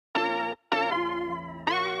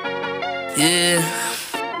Yeah.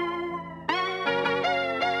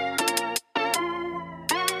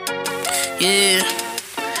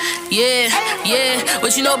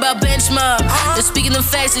 What you know about Benchmark? They're speaking the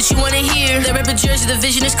facts that you wanna hear. They rep a jersey, the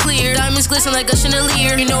vision is clear. Diamonds glisten like a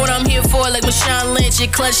chandelier. You know what I'm here for, like Marshawn Lynch.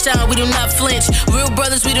 At clutch time, we do not flinch. Real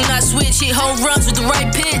brothers, we do not switch. Hit home runs with the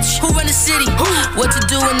right pitch. Who run the city? What to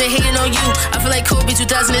do when they hating on you? I feel like Kobe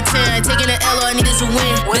 2010. I taking an L, all I need is a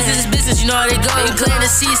win. Business is business, you know how they go. They playing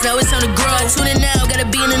the seats, now it's time to grow. Tune in now, gotta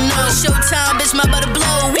be in the know. Showtime, bitch, my about to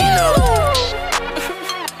blow. We know.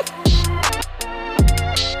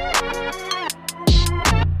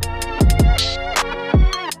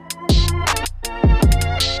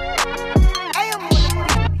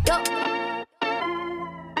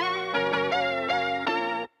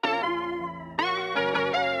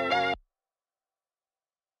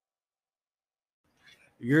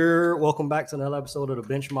 Welcome back to another episode of the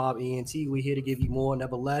Bench Mob ENT. We're here to give you more,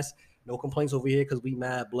 never less. No complaints over here because we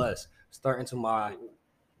mad blessed. Starting to my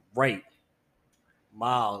right,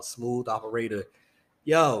 Miles, smooth operator.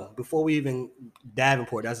 Yo, before we even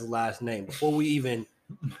Davenport, that's his last name. Before we even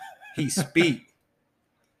he speak,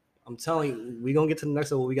 I'm telling you, we gonna get to the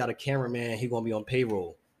next level. We got a cameraman. He gonna be on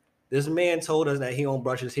payroll. This man told us that he don't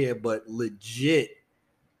brush his hair, but legit,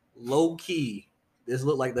 low key. This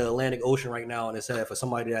look like the Atlantic Ocean right now on his head for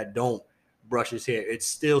somebody that don't brush his hair. It's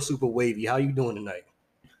still super wavy. How you doing tonight?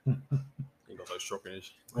 You go like stroking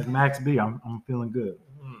this. Like Max B, I'm feeling good.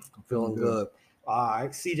 I'm feeling good. All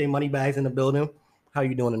right, CJ Moneybags in the building. How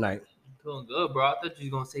you doing tonight? Feeling good, bro. I thought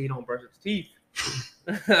you was gonna say you don't brush your teeth.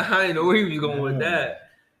 I didn't know where you was going with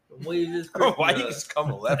that. Why you just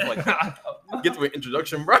come left like get to an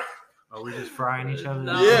introduction, bro? Are we just frying each other?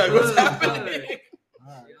 Yeah, what's happening?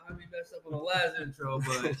 Right. I mean, messed up on the last intro,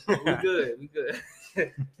 but we good. We good.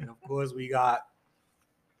 And of course, we got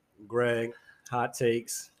Greg, Hot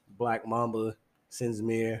Takes, Black Mamba,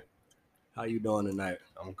 Sinsmere. How you doing tonight?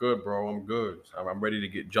 I'm good, bro. I'm good. I'm ready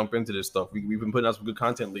to jump into this stuff. We've been putting out some good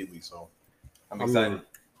content lately, so I'm excited.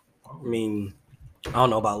 I mean, I don't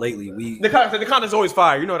know about lately. The content's always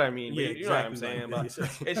fire. You know what I mean? Yeah, you know what I'm saying. But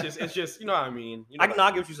it's just you know what I mean. You know I get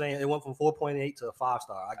what you're saying. It went from 4.8 to a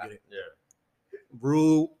 5-star. I get it. Yeah.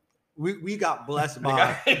 Rube, we got blessed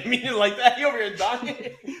by. I mean it like that. He over here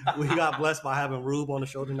dying. We got blessed by having Rube on the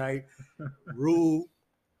show tonight. Rube,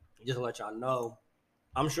 just to let y'all know,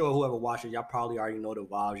 I'm sure whoever watches, y'all probably already know the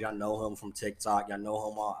vibes. Y'all know him from TikTok. Y'all know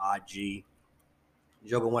him on IG.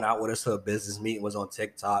 Joker went out with us to a business meeting, was on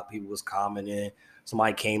TikTok. People was commenting.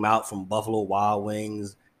 Somebody came out from Buffalo Wild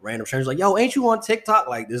Wings, random strangers like, yo, ain't you on TikTok?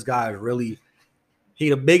 Like, this guy is really, he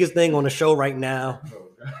the biggest thing on the show right now.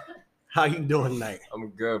 How you doing tonight? I'm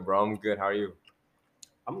good, bro. I'm good. How are you?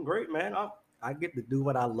 I'm great, man. I get to do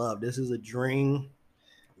what I love. This is a dream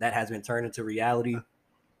that has been turned into reality.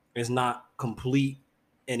 It's not complete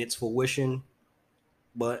in its fruition,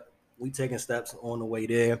 but we taking steps on the way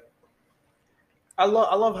there. I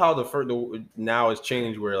love how the now it's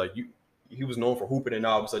changed where like he was known for hooping and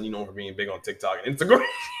now all of a sudden you know him for being big on TikTok and Instagram.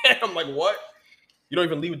 I'm like, what? You don't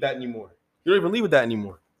even leave with that anymore.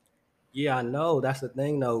 Yeah, I know. That's the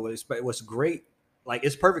thing, though. What's great, like,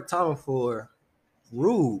 it's perfect timing for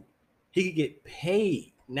Rube. He could get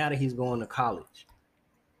paid now that he's going to college.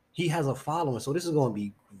 He has a following, so this is going to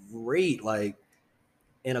be great. Like,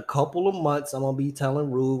 in a couple of months, I'm going to be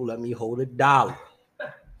telling Rube, let me hold $1.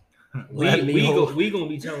 We gonna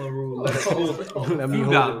be telling Rube, let me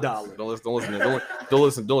hold $1. Don't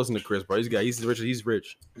listen to Chris, bro. He's rich. He's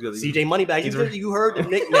rich. CJ Moneybags. You heard the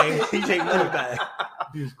nickname, CJ Moneybags.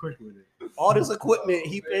 He was quick with it. All this equipment,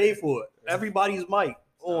 he paid for it. Everybody's mic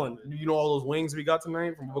on. You know all those wings we got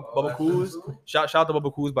tonight from Bubba Coos? Shout out to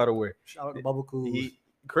Bubba Coos, by the way. Shout out to Bubba Coos.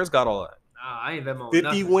 Chris got all that. Nah, I ain't Venmo.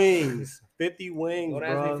 50 wings. 50 wings, Don't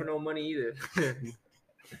ask me for no money either.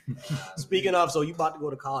 Speaking of, so you about to go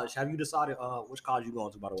to college. Have you decided which college you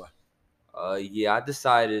going to, by the way? Yeah, I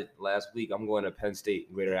decided last week I'm going to Penn State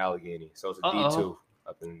in Greater Allegheny. So it's a D2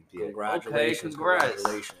 up in PA. Congratulations. Okay,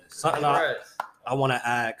 congrats. Something I want to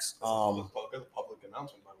ask. That's a public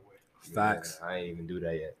announcement, by the way. Facts. Yeah, I ain't even do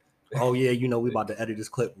that yet. Oh yeah, you know we about to edit this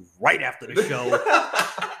clip right after the show.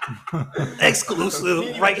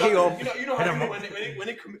 Exclusive, right here.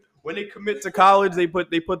 When they commit to college, they put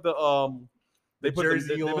the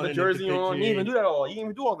jersey on. The jersey on. You didn't even do that all. You didn't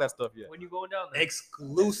even do all that stuff yet. When you going down there?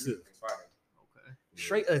 Exclusive. Okay.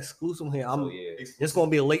 Straight exclusive here. Yeah. It's gonna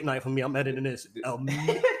be a late night for me. I'm editing this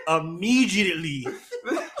immediately.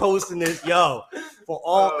 Posting this, yo, for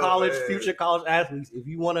all future college athletes. If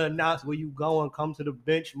you want to announce where you going, come to the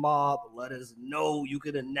Bench Mob. Let us know. You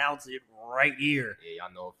can announce it right here. Yeah,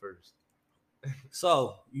 y'all know it first.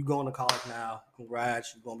 So you going to college now?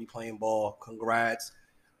 Congrats. You're gonna be playing ball. Congrats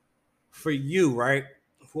for you, right?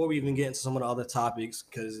 Before we even get into some of the other topics,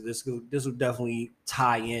 because this will definitely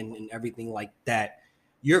tie in and everything like that.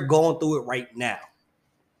 You're going through it right now.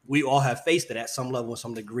 We all have faced it at some level,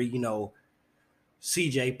 some degree. You know,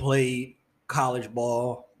 CJ played college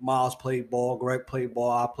ball, Miles played ball, Greg played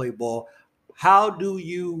ball, I played ball. How do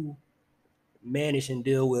you manage and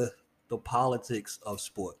deal with the politics of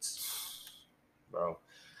sports? Bro,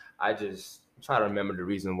 I just try to remember the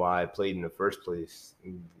reason why I played in the first place,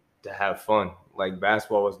 to have fun. Like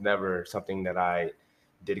basketball was never something that I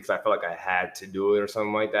did because I felt like I had to do it or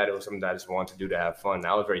something like that. It was something that I just wanted to do to have fun.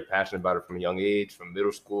 I was very passionate about it from a young age, from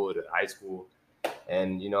middle school to high school.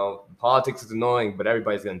 And, politics is annoying, but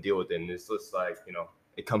everybody's going to deal with it. And it's just like,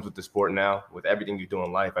 it comes with the sport now. With everything you do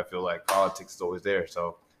in life, I feel like politics is always there.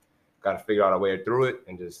 So got to figure out a way through it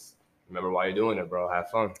and just remember why you're doing it, bro.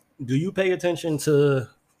 Have fun. Do you pay attention to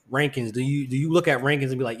rankings? Do you look at rankings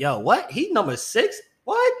and be like, yo, what? He number 6?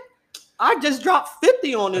 What? I just dropped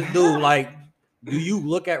 50 on this dude. Like, do you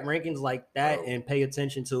look at rankings like that and pay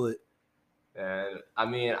attention to it? And I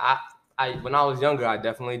mean, I when I was younger, I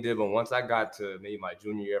definitely did. But once I got to maybe my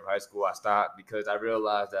junior year of high school, I stopped because I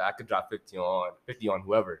realized that I could drop 50 on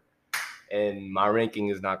whoever. And my ranking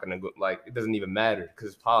is not going to go, like, it doesn't even matter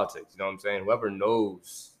because it's politics. You know what I'm saying? Whoever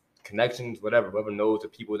knows connections, whatever, whoever knows the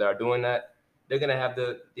people that are doing that, they're going to have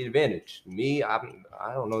the advantage. Me, I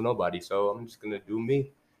don't know nobody. So I'm just going to do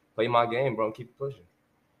me, play my game, bro, and keep pushing.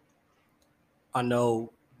 I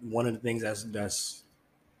know one of the things that's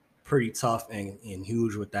pretty tough and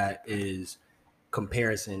huge with that is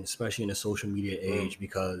comparison, especially in the social media age,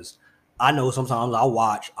 because I know sometimes I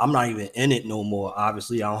watch, I'm not even in it no more.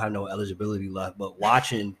 Obviously, I don't have no eligibility left, but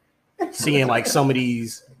watching, seeing like some of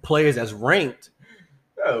these players that's ranked,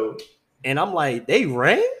 and I'm like, they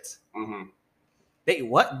ranked? Mm-hmm. They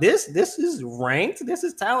what? This is ranked? This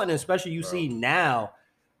is talent, and especially you see now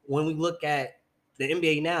when we look at the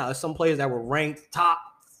NBA now, some players that were ranked top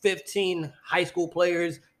 15 high school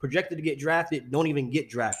players projected to get drafted don't even get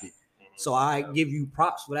drafted. So I give you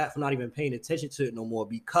props for that, for not even paying attention to it no more,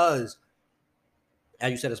 because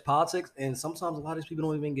as you said, it's politics, and sometimes a lot of these people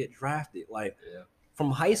don't even get drafted. Like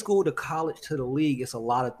from high school to college to the league, it's a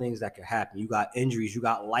lot of things that can happen. You got injuries, you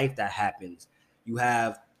got life that happens, you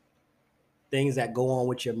have things that go on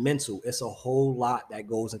with your mental. It's a whole lot that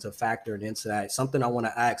goes into factoring into that. Something I want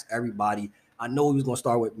to ask everybody. I know we was going to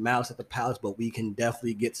start with Malice at the Palace, but we can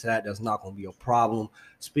definitely get to that. That's not going to be a problem.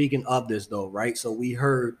 Speaking of this, though, right? So we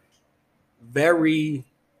heard very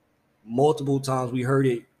multiple times, we heard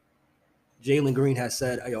it. Jalen Green has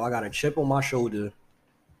said, yo, I got a chip on my shoulder.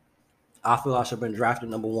 I feel I should have been drafted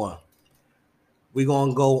number 1. We're going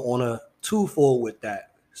to go on a twofold with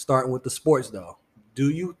that, starting with the sports, though. Do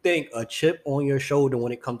you think a chip on your shoulder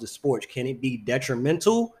when it comes to sports, can it be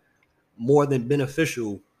detrimental more than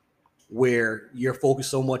beneficial, where you're focused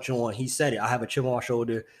so much on, he said it, I have a chip on my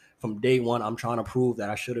shoulder from day one. I'm trying to prove that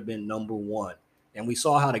I should have been number 1. And we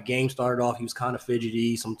saw how the game started off. He was kind of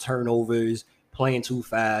fidgety, some turnovers, playing too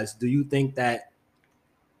fast. Do you think that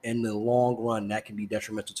in the long run that can be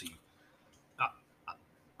detrimental to you?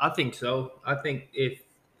 I think so. I think if,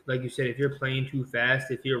 like you said, if you're playing too fast,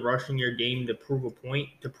 if you're rushing your game to prove a point,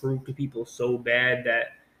 to prove to people so bad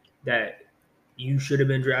that you should have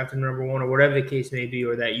been drafted number 1 or whatever the case may be,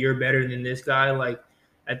 or that you're better than this guy, like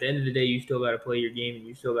at the end of the day, you still got to play your game and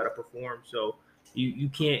you still got to perform. So you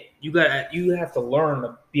have to learn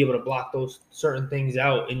to be able to block those certain things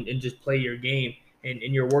out and just play your game, and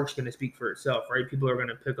your work's going to speak for itself, right? People are going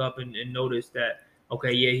to pick up and notice that,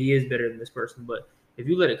 okay, yeah, he is better than this person. But if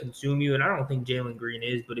you let it consume you, and I don't think Jalen Green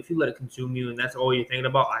is, but if you let it consume you and that's all you're thinking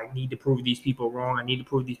about, I need to prove these people wrong,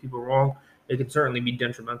 it can certainly be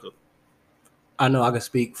detrimental. I know I can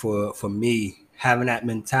speak for me. Having that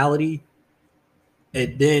mentality,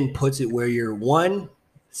 it then puts it where you're, one,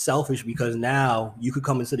 selfish, because now you could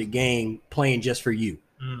come into the game playing just for you.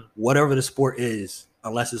 Whatever the sport is,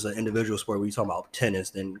 unless it's an individual sport, we talking about tennis,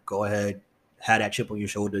 then go ahead, have that chip on your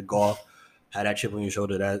shoulder. Golf, have that chip on your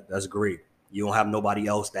shoulder. That's great. You don't have nobody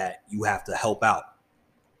else that you have to help out.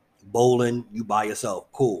 Bowling, you by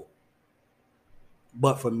yourself, cool.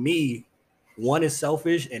 But for me, one is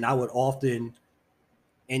selfish, and I would often,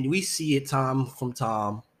 and we see it time from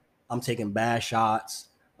time, I'm taking bad shots,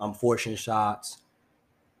 I'm forcing shots.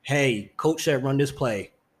 Hey, coach said run this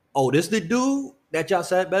play. Oh, this the dude that y'all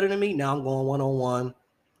said better than me? Now I'm going one-on-one.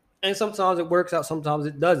 And sometimes it works out, sometimes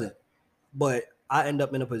it doesn't. But I end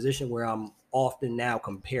up in a position where I'm often now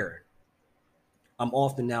comparing. I'm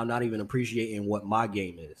often now not even appreciating what my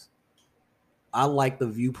game is. I like the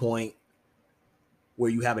viewpoint where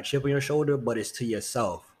you have a chip on your shoulder, but it's to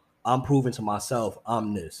yourself. I'm proving to myself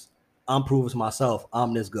I'm this. I'm proving to myself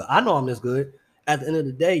I'm this good. I know I'm this good. At the end of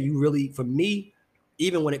the day, you really, for me,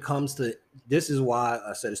 even when it comes to, this is why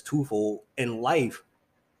I said it's twofold. In life,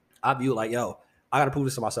 I view it like, yo, I got to prove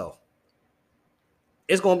this to myself.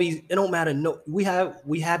 It's going to be, it don't matter. No, we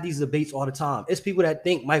have these debates all the time. It's people that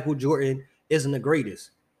think Michael Jordan isn't the greatest.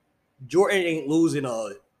 Jordan ain't losing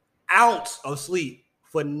an ounce of sleep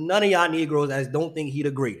for none of y'all Negroes that don't think he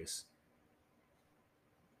the greatest.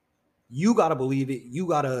 You got to believe it. You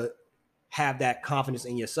got to have that confidence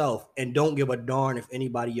in yourself and don't give a darn if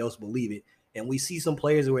anybody else believe it. And we see some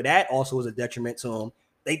players where that also is a detriment to them.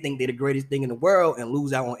 They think they're the greatest thing in the world and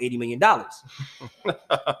lose out on $80 million.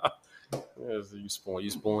 You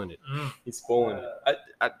spoiling it. He's spoiling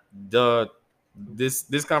it.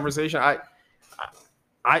 This conversation,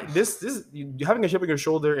 this having a chip on your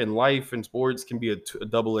shoulder in life and sports can be a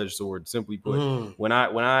double-edged sword. Simply put, when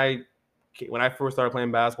I first started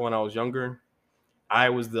playing basketball when I was younger, I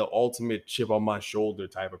was the ultimate chip on my shoulder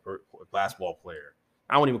type of basketball player.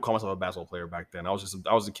 I wouldn't even call myself a basketball player back then. I was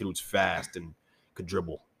a kid who was fast and could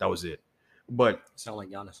dribble. That was it. But sound like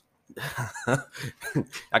Giannis.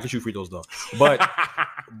 I can shoot free throws though.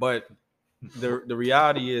 But the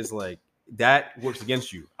reality is like that works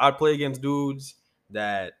against you. I'd play against dudes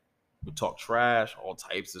that would talk trash, all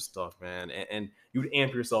types of stuff, man, and you'd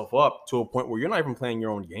amp yourself up to a point where you're not even playing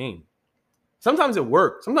your own game. Sometimes it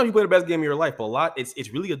works. Sometimes you play the best game of your life, but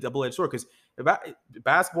it's really a double-edged sword because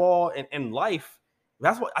basketball and life.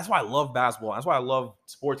 That's why I love basketball. That's why I love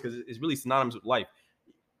sports because it's really synonymous with life.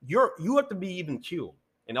 You have to be even keeled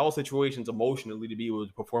in all situations emotionally to be able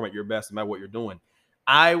to perform at your best no matter what you're doing.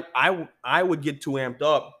 I would get too amped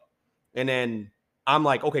up, and then I'm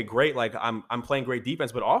like, okay, great. Like I'm playing great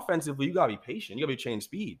defense, but offensively, you gotta be patient. You gotta be changing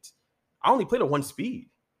speeds. I only played at one speed.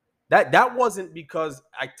 That wasn't because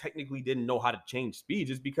I technically didn't know how to change speeds.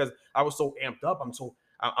 It's because I was so amped up.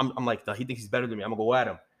 I'm like, he thinks he's better than me. I'm gonna go at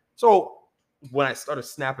him. So when I started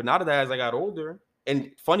snapping out of that as I got older,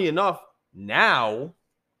 and funny enough, now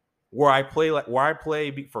where I play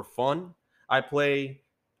for fun, I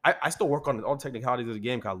still work on all the technicalities of the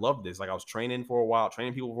game because I love this. Like I was training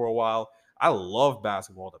people for a while. I love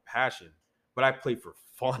basketball, the passion, but I play for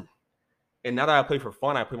fun. And now that I play for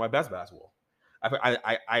fun, I play my best basketball.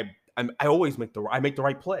 I always make the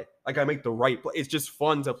right play. Like I make the right play. It's just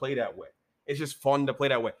fun to play that way.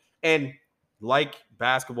 And like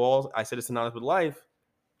basketball, I said it's synonymous with life.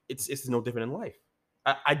 It's no different in life.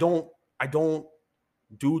 I don't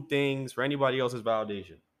do things for anybody else's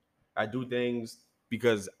validation. I do things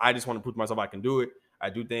because I just want to prove to myself I can do it. I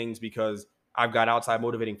do things because I've got outside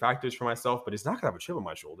motivating factors for myself, but it's not gonna have a chip on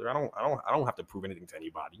my shoulder. I don't have to prove anything to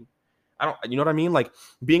anybody. You know what I mean? Like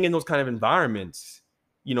being in those kind of environments,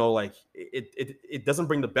 you know, like it doesn't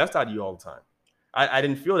bring the best out of you all the time. I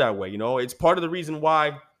didn't feel that way. You know, it's part of the reason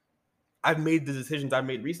why I've made the decisions I've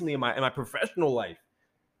made recently in my professional life.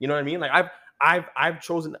 You know what I mean? Like I've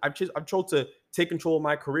chosen to take control of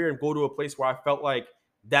my career and go to a place where I felt like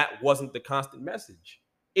that wasn't the constant message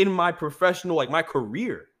in my professional, like my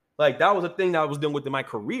career. Like that was a thing that I was dealing with in my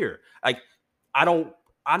career. Like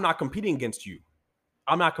I'm not competing against you.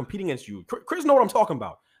 Chris know what I'm talking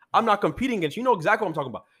about. I'm not competing against you. You know exactly what I'm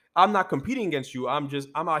talking about. I'm not competing against you. I'm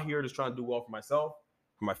out here just trying to do well for myself,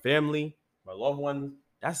 for my family, my loved ones.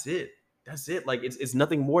 That's it. Like it's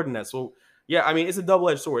nothing more than that. So yeah, I mean, it's a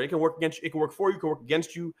double-edged sword. It can work against you. It can work for you. It can work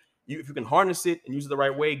against you. If you can harness it and use it the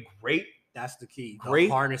right way, great. That's the key. Great.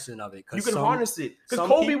 The harnessing of it. You can harness it. Because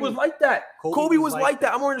Kobe was like that. Kobe was like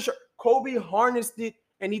that. I'm wearing a shirt. Kobe harnessed it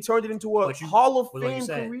and he turned it into a Hall of Fame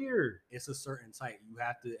career. It's a certain type. You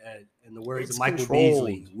have to, in the words It's of Michael controlled.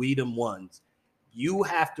 Beasley, we them ones. You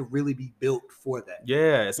have to really be built for that.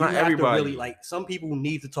 Yeah, it's not You have to everybody. really, like, some people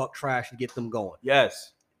need to talk trash to get them going.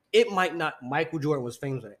 Yes. It might not. Michael Jordan was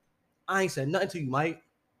famous for that. I ain't said nothing to you, Mike.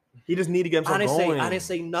 He just need to get himself going. I didn't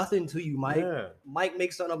say nothing to you, Mike. Yeah. Mike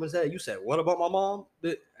makes something up and said, you said, what about my mom?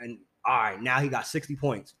 And all right, now he got 60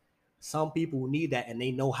 points. Some people need that and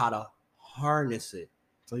they know how to harness it.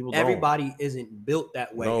 Some people don't. Everybody isn't built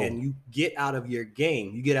that way. No. And you get out of your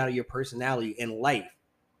game, you get out of your personality in life.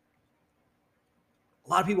 A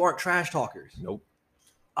lot of people aren't trash talkers. Nope.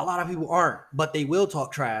 A lot of people aren't, but they will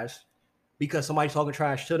talk trash because somebody's talking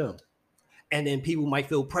trash to them. And then people might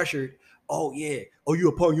feel pressured. Oh, yeah. Oh, you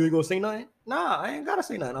a punk? You ain't going to say nothing? Nah, I ain't got to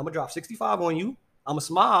say nothing. I'm going to drop 65 on you. I'm going to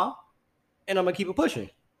smile. And I'm going to keep it pushing.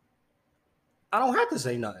 I don't have to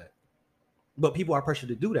say nothing. But people are pressured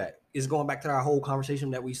to do that. It's going back to our whole conversation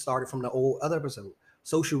that we started from the old other episode.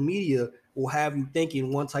 Social media will have you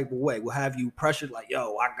thinking one type of way. Will have you pressured like,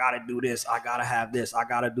 yo, I got to do this. I got to have this. I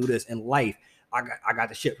got to do this in life. I got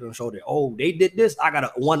the shit from the shoulder. Oh, they did this. I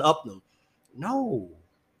gotta one up them. No.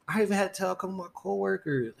 I even had to tell a couple of my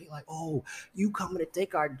coworkers, they like, oh, you coming to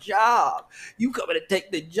take our job. You coming to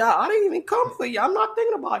take the job. I didn't even come for you. I'm not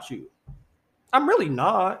thinking about you. I'm really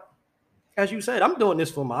not. As you said, I'm doing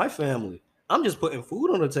this for my family. I'm just putting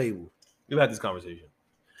food on the table. We've had this conversation.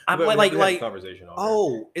 I'm We've had this like, conversation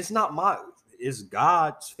it's not it's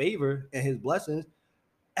God's favor and his blessings.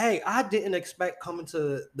 Hey, I didn't expect coming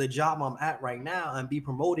to the job I'm at right now and be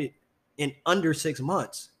promoted in under 6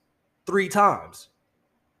 months 3 times.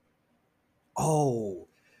 Oh,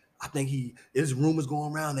 I think his rumors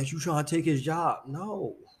going around that you trying to take his job.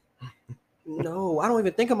 No, I don't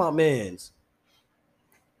even think about men's.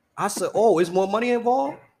 I said, oh, is more money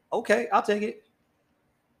involved? Okay, I'll take it.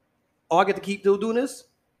 Oh, I get to keep still doing this?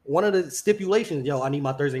 One of the stipulations, I need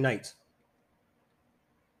my Thursday nights.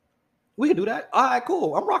 We can do that. All right,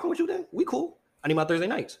 cool. I'm rocking with you then. We cool. I need my Thursday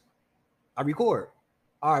nights. I record.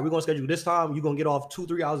 All right, we're going to schedule this time. You're going to get off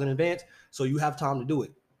 2-3 hours in advance, so you have time to do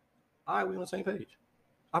it. All right, we're on the same page.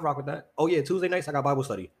 I rock with that. Oh, yeah, Tuesday nights, I got Bible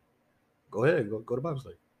study. Go ahead. Go to Bible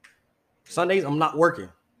study. Sundays, I'm not working.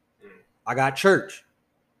 I got church.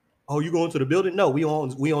 Oh, you going to the building? No, we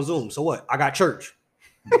on Zoom. So what? I got church.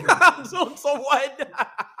 so what?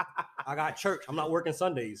 I got church. I'm not working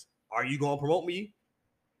Sundays. Are you going to promote me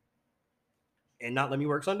and not let me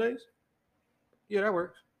work Sundays? Yeah, that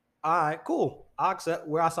works. All right, cool. I'll accept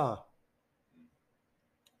where I sign.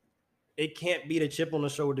 It can't be the chip on the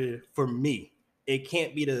shoulder for me. It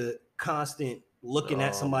can't be the constant looking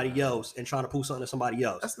at somebody else and trying to pull something to somebody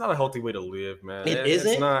else. That's not a healthy way to live, man. It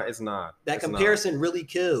isn't. It's not. That comparison really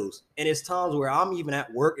kills. And it's times where I'm even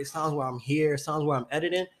at work. It's times where I'm here. It's times where I'm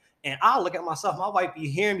editing. And I'll look at myself. My wife be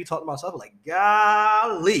hearing me talk to myself like,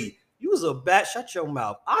 golly, you was a bat. Shut your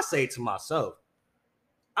mouth. I say it to myself.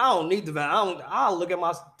 I don't need the van. I'll look at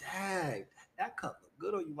myself. Dang, that cup look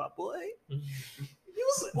good on you, my boy.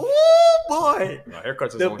 Oh boy. No,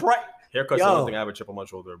 haircuts is the only thing I have a chip on my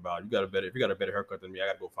shoulder about. If you got a better haircut than me, I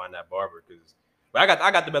gotta go find that barber because I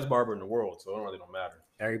got the best barber in the world, so it really don't matter.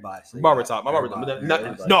 Everybody. Barber top. My barber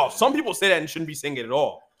top. No, some people say that and shouldn't be saying it at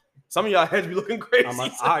all. Some of y'all heads be looking crazy.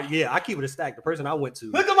 I keep it a stack. The person I went to.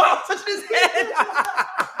 Look at him touching his head.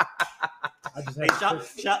 Hey,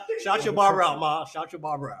 shout your barber out, Ma. Shout your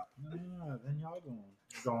barber out. No, then y'all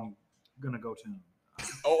gonna go to him.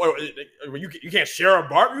 Oh, you can't share a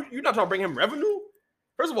barber? You're not trying to bring him revenue?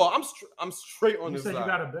 First of all, I'm straight on this side. You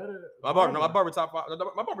got a better my barber top 5.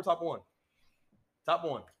 My barber top 1.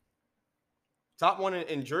 Top one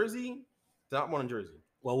in Jersey. Top 1 in Jersey.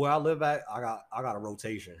 Well, where I live at, I got a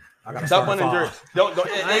rotation. I got top 1 in Jersey. Don't.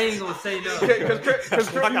 I ain't gonna say no.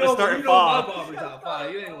 Because I gotta start at 5. My barber top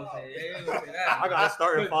 5. You ain't gonna say that. I gotta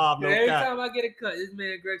start at 5. No every cap. time I get a cut, this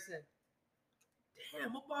man Greg said,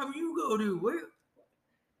 "Damn, what barber you go to? Where?"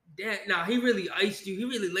 Damn, nah, he really iced you. He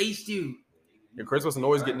really laced you. And Chris wasn't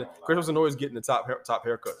always getting the top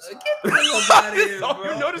haircuts. Get the hell out of here, bro.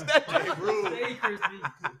 You noticed that?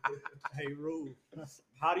 Hey, Rube.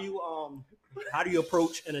 How do you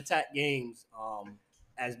approach and attack games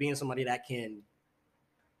as being somebody that can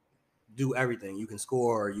do everything? You can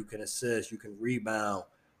score, you can assist, you can rebound.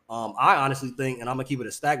 I honestly think, and I'm gonna keep it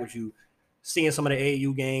a stack with you, seeing some of the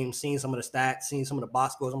AAU games, seeing some of the stats, seeing some of the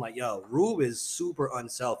box scores, I'm like, yo, Rube is super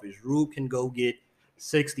unselfish. Rube can go get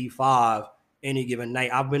 65 any given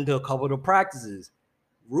night. I've been to a couple of the practices.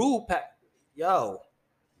 Rube,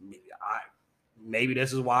 maybe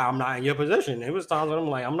this is why I'm not in your position. It was times when I'm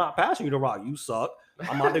like, I'm not passing you the rock. You suck.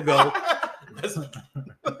 I'm about to go.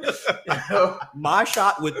 My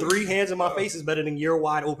shot with 3 hands in my face is better than your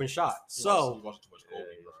wide open shot. So,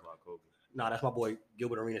 nah, that's my boy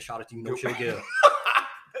Gilbert Arenas. Shout out to you, no shit, Gil.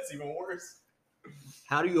 That's even worse.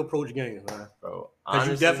 How do you approach games, man? Bro, Because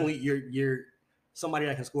you definitely you're somebody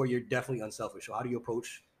that can score. You're definitely unselfish. So how do you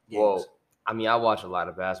approach games? Well, I mean, I watch a lot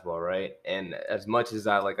of basketball, right? And as much as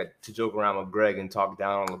I like to joke around with Greg and talk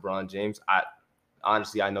down on LeBron James, I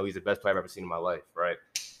know he's the best player I've ever seen in my life, right?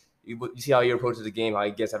 You see how he approaches the game, how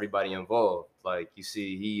he gets everybody involved. Like you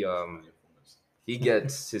see, he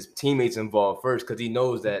gets his teammates involved first because he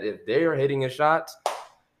knows that if they are hitting his shots,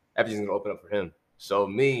 everything's gonna open up for him. So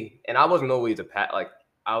I wasn't always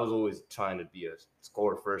I was always trying to be a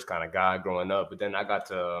score first kind of guy growing up, but then I got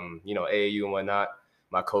to AAU and whatnot.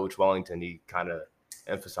 My coach Wellington, he kind of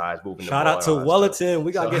emphasized moving the ball. Shout out to Wellington.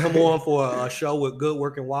 We gotta get him on for a show with good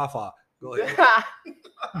working Wi-Fi. Go ahead.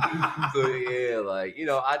 So yeah,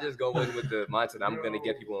 I just go in with the mindset I'm gonna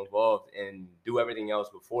get people involved and do everything else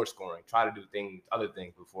before scoring. Try to do other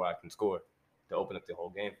things before I can score to open up the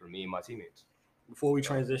whole game for me and my teammates. Before we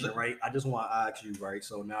transition, right? I just want to ask you, right?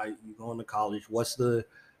 So now you're going to college. What's the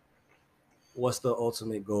what's the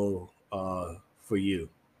ultimate goal for you?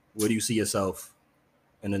 Where do you see yourself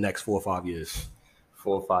in the next 4 or 5 years?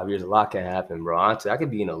 4 or 5 years, a lot can happen, bro. Honestly, I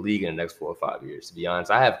could be in a league in the next 4 or 5 years, to be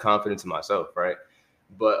honest. I have confidence in myself, right?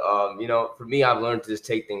 But, for me, I've learned to just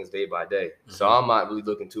take things day by day. So I'm not really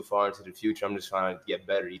looking too far into the future. I'm just trying to get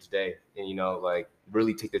better each day and,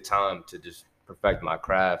 really take the time to just perfect my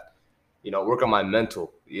craft, work on my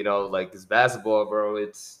mental, this basketball, bro,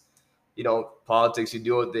 it's, politics, you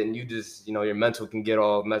deal with it and you just, your mental can get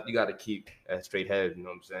all messed. You got to keep a straight head, you know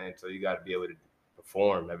what I'm saying? So you got to be able to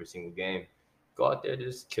perform every single game. Go out there,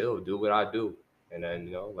 just kill, do what I do. And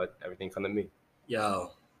then, let everything come to me.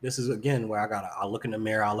 Yo, this is again where I look in the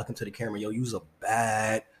mirror, I look into the camera. Yo, you's a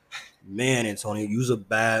bad man, Antonio. You's a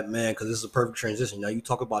bad man, because this is a perfect transition. Now you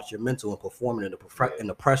talk about your mental and performing and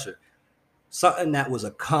the pressure. Something that was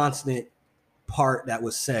a constant part that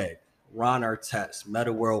was said. Ron Artest,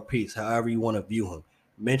 Metta World Peace, however you want to view him,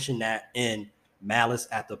 mentioned that in Malice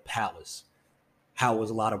at the Palace. How it was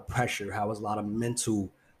a lot of pressure, how it was a lot of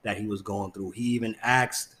mental that he was going through. He even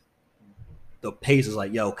asked the Pacers,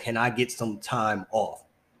 like, yo, can I get some time off?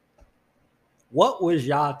 What was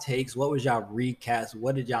y'all takes? What was y'all recaps?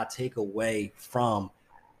 What did y'all take away from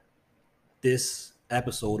this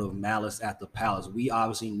episode of Malice at the Palace? We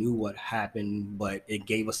obviously knew what happened, but it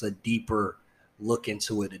gave us a deeper look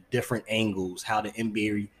into it, the different angles, how the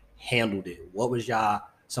NBA handled it. What was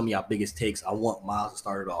some of y'all biggest takes? I want Miles to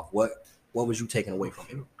start it off. What was you taking away from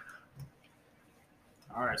it?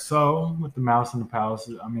 All right, so with the Malice in the Palace,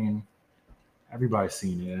 I mean, everybody's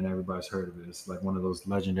seen it and everybody's heard of it. It's like one of those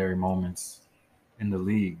legendary moments in the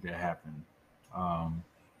league that happened. I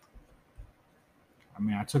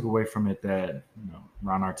took away from it that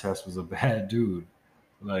Ron Artest was a bad dude.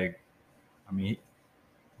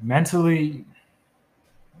 Mentally,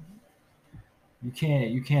 you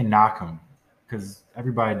can't knock him, because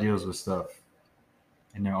everybody deals with stuff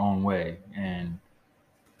in their own way. And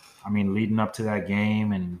leading up to that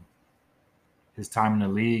game and his time in the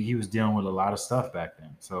league, he was dealing with a lot of stuff back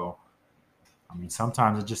then. So,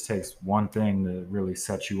 sometimes it just takes one thing to really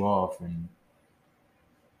set you off. And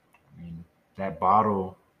that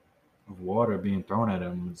bottle of water being thrown at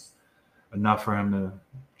him was enough for him to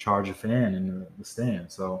charge a fan in the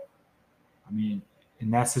stand. So, in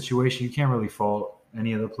that situation, you can't really fault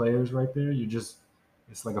any of the players right there.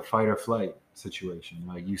 It's like a fight or flight situation.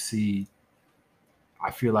 Like, you see, I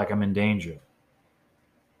feel like I'm in danger.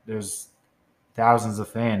 There's thousands of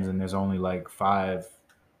fans and there's only like 5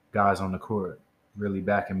 guys on the court really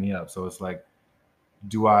backing me up. So it's like,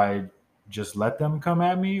 do I just let them come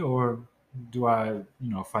at me, or do I,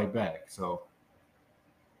 fight back? So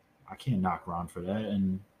I can't knock Ron for that.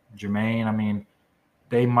 And Jermaine,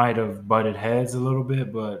 they might have butted heads a little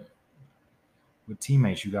bit, but with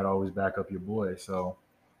teammates, you got to always back up your boy. So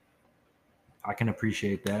I can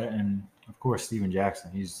appreciate that. And of course, Steven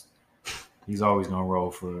Jackson, he's always going to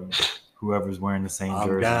roll for whoever's wearing the same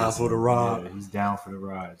jersey. I'm down for the ride. Yeah, he's down for the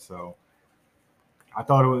ride. So I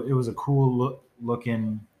thought it was a cool look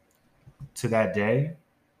into that day.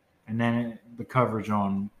 And then the coverage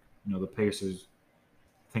on, the Pacers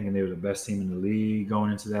thinking they were the best team in the league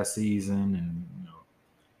going into that season, and,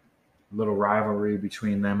 a little rivalry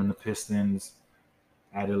between them and the Pistons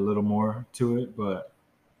added a little more to it. But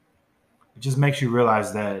it just makes you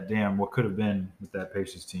realize that, damn, what could have been with that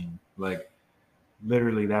Pacers team. Like,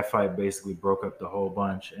 literally, that fight basically broke up the whole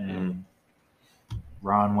bunch, and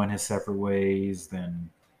Ron went his separate ways. Then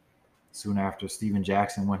soon after, Steven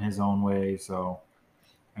Jackson went his own way. So,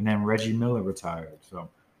 and then Reggie Miller retired. So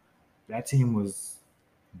that team was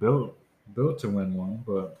built to win one.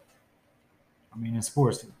 But in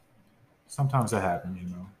sports, sometimes that happens,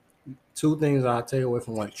 2 things I take away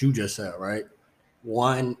from what you just said, right?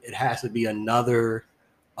 One, it has to be another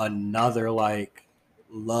like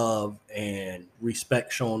love and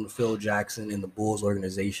respect shown to Phil Jackson and the Bulls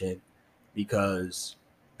organization, because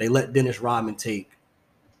they let Dennis Rodman take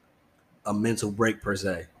a mental break, per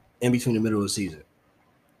se, in between the middle of the season,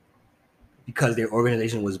 because their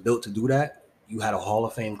organization was built to do that. You had a Hall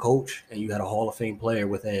of Fame coach and you had a Hall of Fame player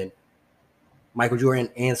within Michael Jordan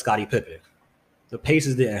and Scottie Pippen. The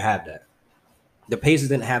Pacers didn't have that. The Pacers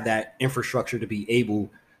didn't have that infrastructure to be able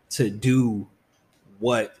to do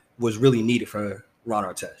what was really needed for Ron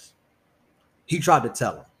Artest. He tried to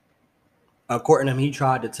tell him. According to him, he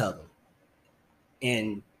tried to tell them.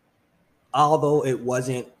 And although it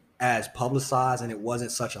wasn't as publicized and it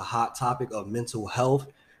wasn't such a hot topic of mental health,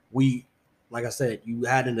 like I said, you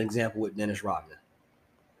had an example with Dennis Rodman.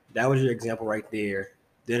 That was your example right there.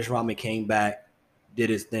 Dennis Rodman came back, did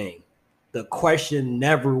his thing. The question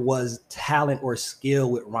never was talent or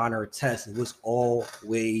skill with Ron Artest. It was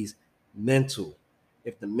always Mental.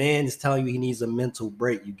 If the man is telling you he needs a mental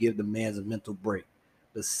break, you give the man a mental break.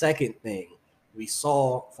 The second thing we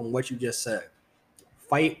saw from what you just said,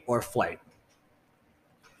 fight or flight.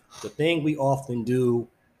 The thing we often do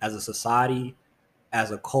as a society,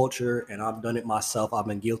 as a culture, and I've done it myself, I've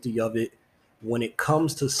been guilty of it. When it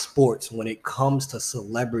comes to sports, when it comes to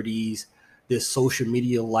celebrities, this social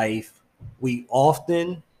media life, we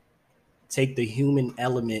often take the human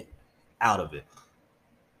element out of it.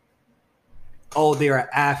 Oh, they're an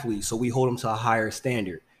athlete, so we hold them to a higher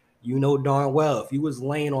standard. You know darn well, if you was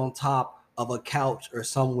laying on top of a couch or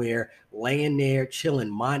somewhere, laying there, chilling,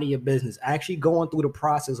 minding your business, actually going through the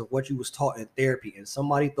process of what you was taught in therapy, and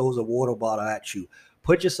somebody throws a water bottle at you,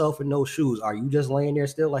 put yourself in those shoes. Are you just laying there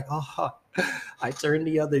still like, oh, I turned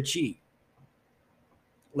the other cheek?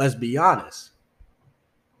 Let's be honest.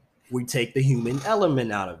 We take the human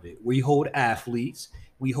element out of it. We hold athletes,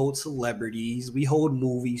 we hold celebrities, we hold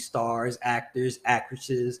movie stars, actors,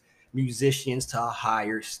 actresses, musicians to a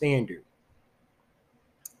higher standard.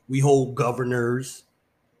 We hold governors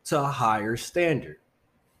to a higher standard.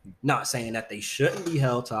 Not saying that they shouldn't be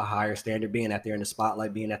held to a higher standard, being that they're in the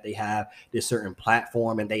spotlight, being that they have this certain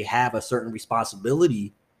platform and they have a certain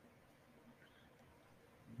responsibility.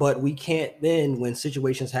 But we can't then, when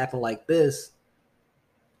situations happen like this,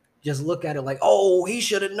 just look at it like, oh, he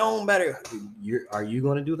should have known better. Are you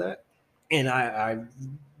going to do that? And I'm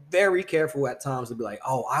very careful at times to be like,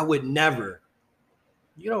 oh, I would never.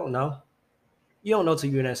 You don't know. You don't know till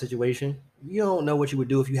you're in that situation. You don't know what you would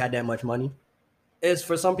do if you had that much money. It's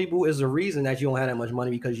for some people, is a reason that you don't have that much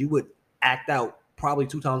money because you would act out probably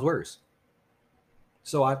 2 times worse.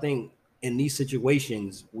 So I think in these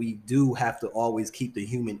situations, we do have to always keep the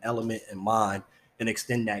human element in mind and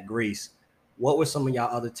extend that grace. What were some of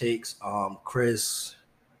y'all other takes? Chris,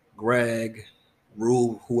 Greg,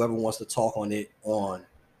 Rue, whoever wants to talk on it, on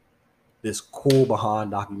this Cool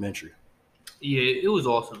Behind documentary. Yeah, it was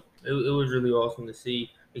awesome. It was really awesome to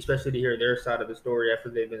see, especially to hear their side of the story after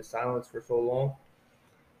they've been silenced for so long.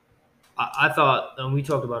 I thought, and we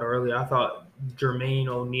talked about it earlier, I thought Jermaine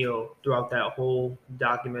O'Neal throughout that whole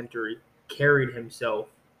documentary carried himself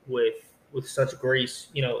with such grace,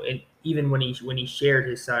 you know, and even when he shared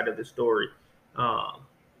his side of the story,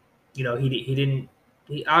 you know,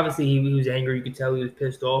 he obviously he was angry, you could tell he was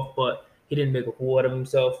pissed off, but he didn't make a fool out of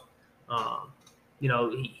himself. You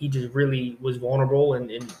know, he just really was vulnerable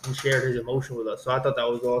and shared his emotion with us. So I thought that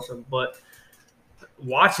was awesome. But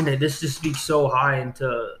watching it, this just speaks so high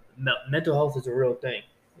into mental health is a real thing.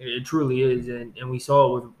 It truly is. And we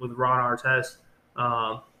saw it with Ron Artest,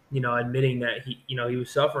 you know, admitting that he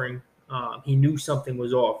was suffering. He knew something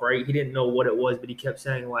was off, right? He didn't know what it was, but he kept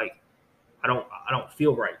saying, like, I don't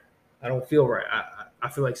feel right. I don't feel right. I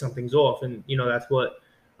feel like something's off. And, you know, that's what,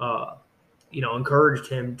 you know,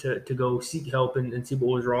 encouraged him to go seek help and see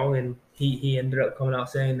what was wrong. And he ended up coming out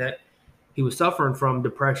saying that he was suffering from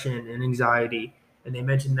depression and anxiety. And they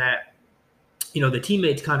mentioned that, you know, the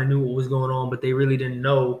teammates kind of knew what was going on, but they really didn't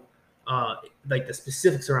know like the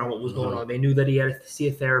specifics around what was going on. They knew that he had to see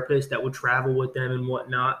a therapist that would travel with them and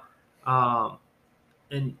whatnot.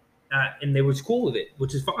 And they was cool with it,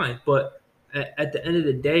 which is fine. But at the end of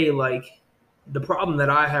the day, like, the problem that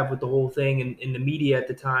I have with the whole thing in the media at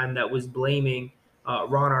the time that was blaming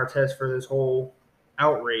Ron Artest for this whole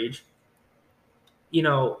outrage, you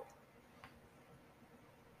know,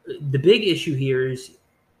 the big issue here is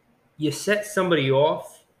you set somebody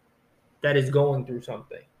off that is going through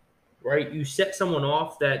something, right? You set someone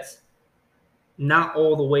off that's not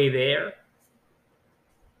all the way there.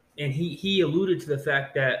 And he alluded to the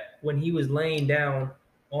fact that when he was laying down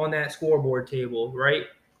on that scoreboard table, right,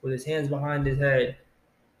 with his hands behind his head,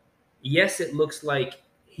 yes, it looks like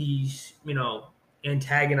he's, you know,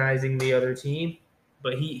 antagonizing the other team,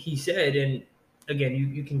 but he said, and again,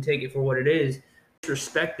 you can take it for what it is,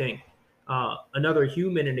 disrespecting another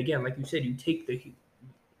human. And again, like you said, you take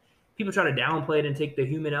people try to downplay it and take the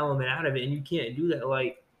human element out of it, and you can't do that.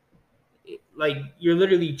 Like you're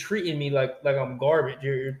literally treating me like I'm garbage.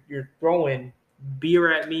 You're throwing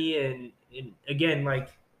beer at me, and again, like,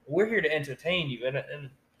 we're here to entertain you, and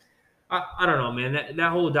I don't know, man.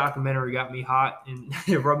 That whole documentary got me hot and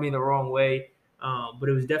it rubbed me the wrong way. But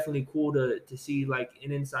it was definitely cool to see, like,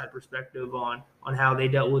 an inside perspective on how they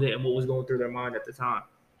dealt with it and what was going through their mind at the time.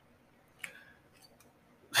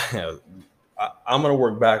 I'm gonna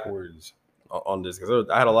work backwards on this because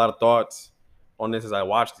I had a lot of thoughts on this as I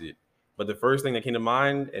watched it. But the first thing that came to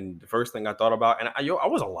mind and the first thing I thought about, and I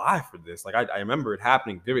was alive for this. Like, I remember it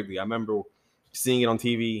happening vividly. I remember seeing it on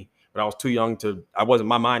TV, but I was too young to.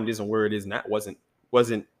 My mind isn't where it is now. Wasn't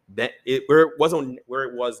that it where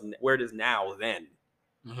it is now then.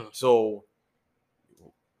 Mhm. So,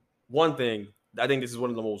 one thing, I think this is one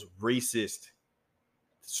of the most racist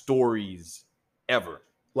stories ever.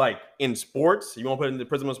 Like in sports, you want to put it in the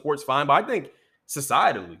prism of sports, fine. But I think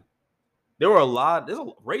societally,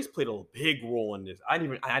 race played a big role in this. I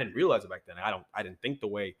didn't realize it back then. I didn't think the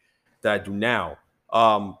way that I do now.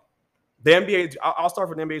 The NBA, I'll start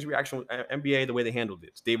with the NBA's reaction. NBA, the way they handled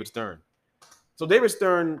this. David Stern. So David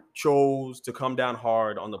Stern chose to come down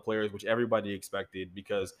hard on the players, which everybody expected,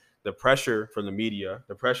 because the pressure from the media,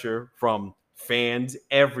 the pressure from fans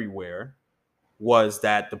everywhere was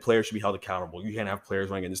that the players should be held accountable. You can't have players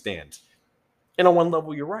running in the stands. And on one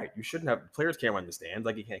level, you're right. You shouldn't have players can't run in the stands.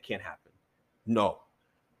 Like it can't happen. No.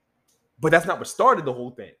 But that's not what started the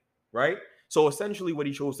whole thing, right? So essentially what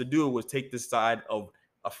he chose to do was take the side of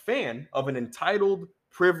a fan, of an entitled,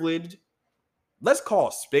 privileged, let's call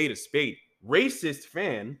a spade, racist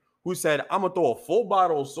fan who said, I'm gonna throw a full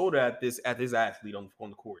bottle of soda at this athlete on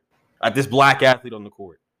the court, at this black athlete on the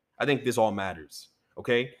court. I think this all matters.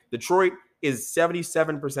 Okay. Detroit is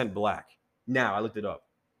 77% black. Now I looked it up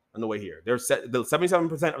on the way here. They're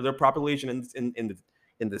 77% of their population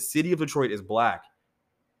in the city of Detroit is black.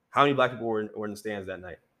 How many black people were in the stands that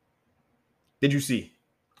night? Did you see?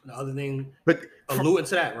 The other thing, But alluding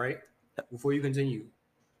to that, right? Before you continue,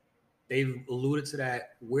 they've alluded to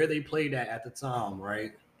that where they played at the time,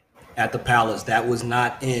 right? At the Palace, that was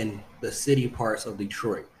not in the city parts of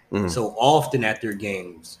Detroit. Mhm. So often at their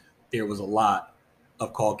games, there was a lot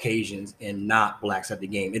of Caucasians and not blacks at the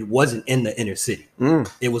game. It wasn't in the inner city.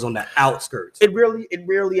 It was on the outskirts. It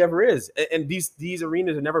rarely ever is. And these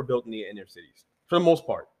arenas are never built in the inner cities for the most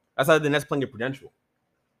part. That's how the Nets playing at Prudential.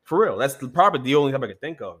 For real. That's probably the only time I could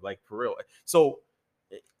think of, like, for real. So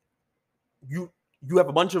you have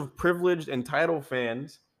a bunch of privileged, entitled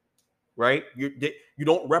fans, right? You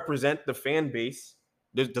don't represent the fan base.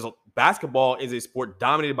 Basketball is a sport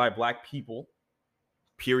dominated by black people,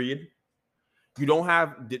 period. They're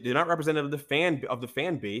not representative of the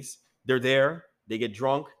fan base. They're there. They get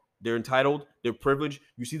drunk. They're entitled. They're privileged.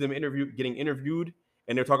 You see them getting interviewed,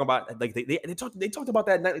 and they're talking about, like, they talked about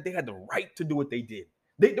that night. Like they had the right to do what they did.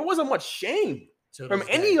 There wasn't much shame from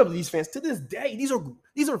any of these fans to this day. These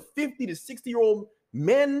are 50 to 60-year-old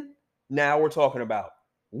men. Now we're talking about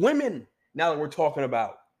women. Now that we're talking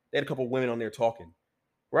about, they had a couple of women on there talking,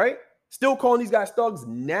 right? Still calling these guys thugs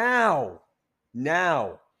now.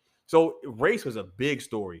 So race was a big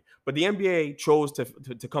story, but the NBA chose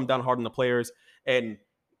to come down hard on the players and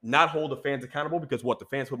not hold the fans accountable because what? The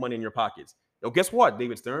fans put money in your pockets. Yo, guess what,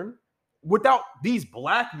 David Stern? Without these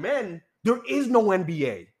black men, there is no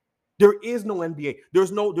NBA. There is no NBA.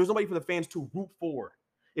 There's nobody for the fans to root for.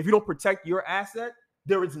 If you don't protect your asset,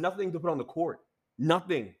 there is nothing to put on the court.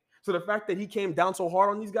 Nothing. So the fact that he came down so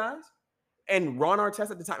hard on these guys, and Ron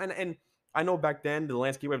Artest at the time, and I know back then the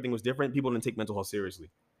landscape, everything was different. People didn't take mental health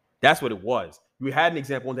seriously. That's what it was. We had an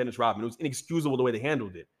example in Dennis Rodman. It was inexcusable the way they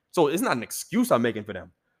handled it. So it's not an excuse I'm making for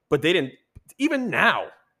them. But they didn't, even now,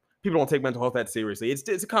 people don't take mental health that seriously.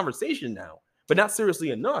 It's a conversation now, but not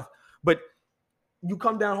seriously enough. But you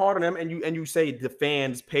come down hard on them and you say the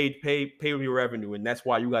fans pay with your revenue, and that's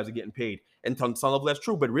why you guys are getting paid. And on some level, that's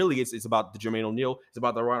true. But really, it's about the Jermaine O'Neal, it's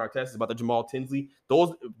about the Ron Artest, it's about the Jamal Tinsley,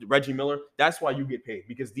 those Reggie Miller. That's why you get paid,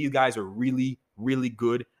 because these guys are really, really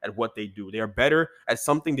good at what they do. They are better at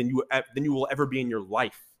something than you will ever be in your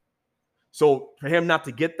life. So for him not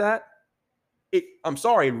to get that, I'm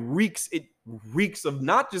sorry, it reeks of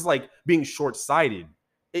not just like being short-sighted.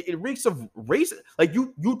 It reeks of race. Like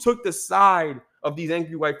you took the side of these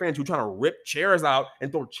angry white fans who are trying to rip chairs out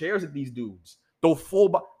and throw chairs at these dudes. Those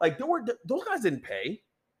guys didn't pay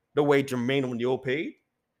the way Jermaine O'Neal paid,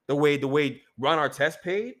 the way Ron Artest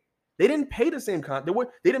paid. They didn't pay the same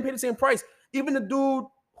they didn't pay the same price. Even the dude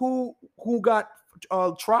who got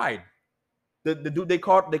tried, the dude they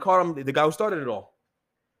caught him, the guy who started it all.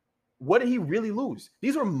 What did he really lose?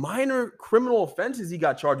 These were minor criminal offenses he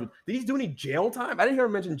got charged with. Did he do any jail time? I didn't hear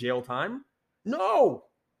him mention jail time. No.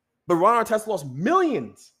 But Ron Artest lost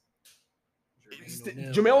millions.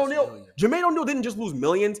 Jermaine O'Neal didn't just lose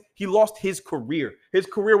millions. He lost his career. His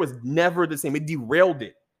career was never the same. It derailed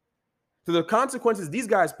it. So the consequences these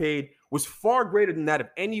guys paid was far greater than that of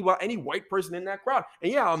any white person in that crowd.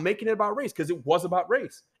 And yeah, I'm making it about race because it was about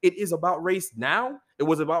race. It is about race now. It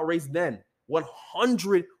was about race then.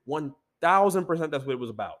 1,000% that's what it was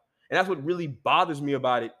about. And that's what really bothers me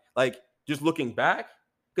about it. Like, just looking back,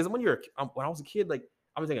 because when I was a kid, like,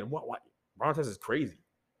 I was thinking, what? Ron Artest is crazy.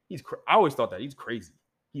 I always thought that he's crazy.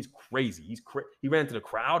 He ran into the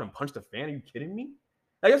crowd and punched a fan. Are you kidding me?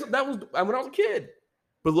 I guess that was when I was a kid.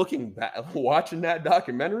 But looking back, watching that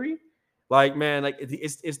documentary, like, man, like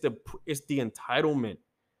it's the entitlement.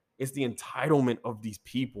 It's the entitlement of these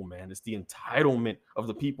people, man. It's the entitlement of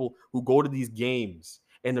the people who go to these games.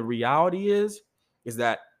 And the reality is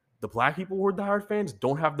that the black people who are diehard fans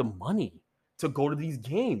don't have the money to go to these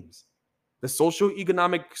games. The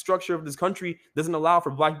socioeconomic structure of this country doesn't allow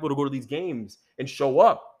for black people to go to these games and show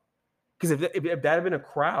up. Because if that had been a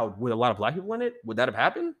crowd with a lot of black people in it, would that have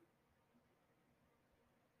happened?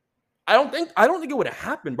 I don't think it would have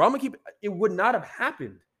happened, bro. It would not have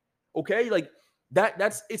happened. Okay? Like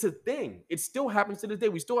it's a thing. It still happens to this day.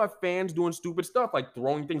 We still have fans doing stupid stuff like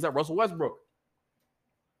throwing things at Russell Westbrook.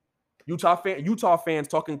 Utah fans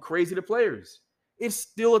talking crazy to players. It's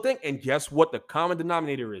still a thing. And guess what? The common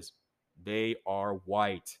denominator is they are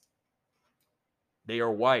white. They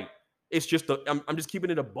are white. It's just I'm just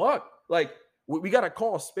keeping it a buck. Like we got to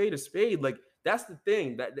call a spade a spade. Like that's the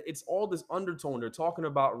thing, that it's all this undertone. They're talking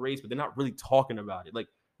about race, but they're not really talking about it. Like,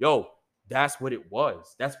 yo, that's what it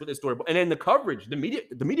was. That's what the story. And then the coverage, the media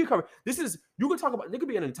coverage. You could talk about. There could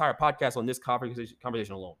be an entire podcast on this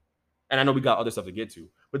conversation alone. And I know we got other stuff to get to,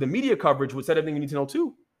 but the media coverage would say everything you need to know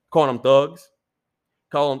too. Calling them thugs,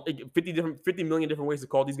 calling them 50 million different ways to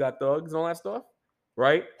call these guys thugs and all that stuff,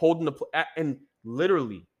 right? Holding and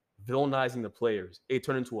literally villainizing the players. It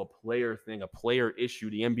turned into a player thing, a player issue.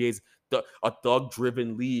 The NBA's a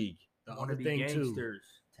thug-driven league. The other thing gangsters,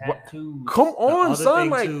 tattoos. Come on, son.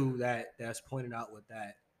 Like too, that's pointed out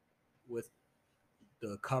with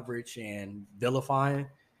the coverage and vilifying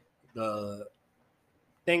the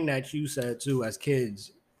thing that you said too. As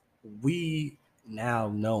kids, we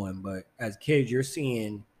now knowing, but as kids, you're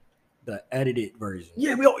seeing the edited version.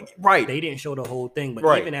 Yeah, right. They didn't show the whole thing, but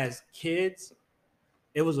right. Even as kids,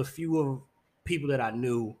 it was a few of people that I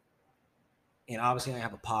knew, and obviously I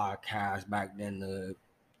didn't have a podcast back then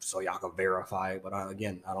so y'all can verify it. But I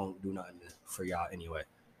don't do nothing for y'all anyway.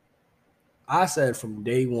 I said from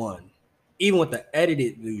day one, even with the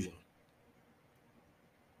edited version,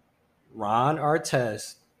 Ron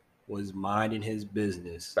Artest was minding his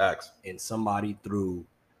business. Facts. And somebody threw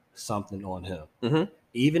something on him. Mm-hmm.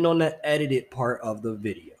 Even on the edited part of the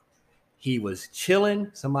video, he was chilling.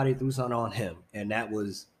 Somebody threw something on him. And that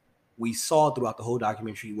was, we saw throughout the whole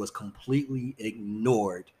documentary, was completely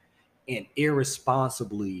ignored and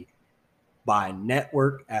irresponsibly by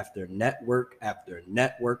network after network after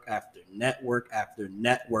network after network after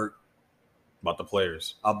network. About the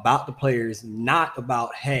players. Not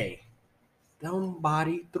about, hey,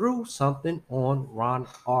 somebody threw something on Ron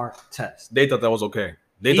Artest. They thought that was okay.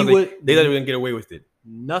 They thought they didn't get away with it.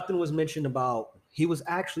 Nothing was mentioned about, he was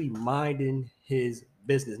actually minding his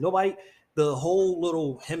business. The whole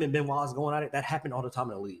little him and Ben Wallace going at it, that happened all the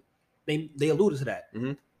time in the league. They alluded to that.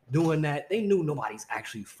 Mm-hmm. Doing that, they knew nobody's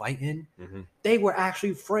actually fighting. Mm-hmm. They were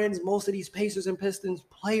actually friends. Most of these Pacers and Pistons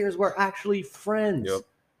players were actually friends. Yep.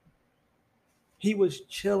 He was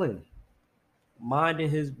chilling, minding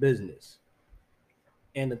his business.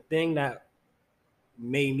 And the thing that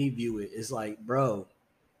made me view it is like, bro,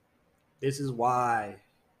 this is why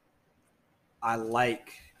I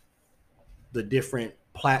like the different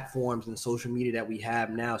platforms and social media that we have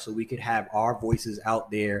now, so we could have our voices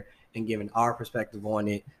out there and giving our perspective on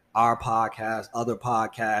it, our podcast, other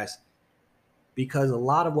podcasts, because a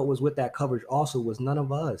lot of what was with that coverage also was none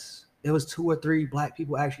of us. There was 2 or 3 black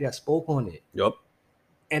people actually that spoke on it. Yep.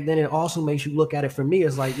 And then it also makes you look at it, for me,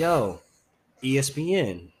 it's like, yo,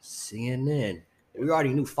 ESPN, CNN, we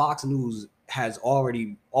already knew Fox News has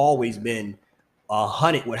always been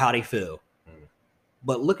 100 with how they feel.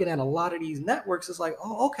 But looking at a lot of these networks, it's like,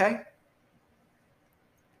 oh, okay.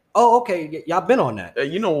 Y'all been on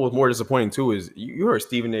that. You know what was more disappointing too is you heard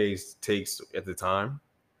Stephen A's takes at the time.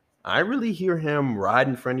 I really hear him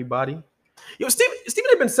riding for anybody. Yo, Stephen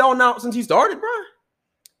had been selling out since he started, bro.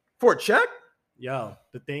 For a check. Yo,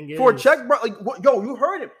 the thing is, for a check, bro. Like, what, yo, you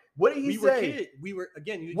heard him. What did he say? We were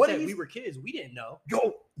kids. We didn't know.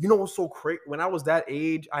 Yo, you know what's so crazy? When I was that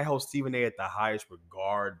age, I held Stephen A at the highest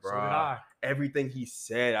regard, bro. So did I. Everything he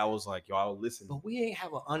said, I was like, yo, I'll listen. But we ain't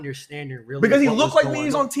have an understanding really. Because he looked like me when he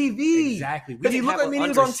was on TV. Exactly. Because he looked like me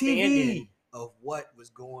when he was on TV. Of what was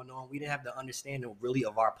going on. We didn't have the understanding really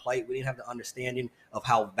of our plight. We didn't have the understanding of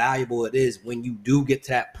how valuable it is when you do get to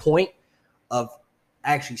that point of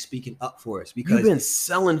actually speaking up for us. Because you've been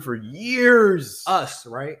selling for years. Us,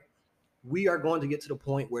 right? We are going to get to the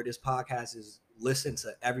point where this podcast is listened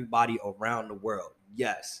to everybody around the world.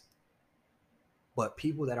 Yes. But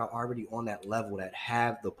people that are already on that level, that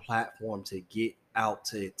have the platform to get out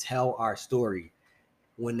to tell our story,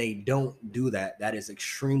 when they don't do that, that is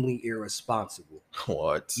extremely irresponsible.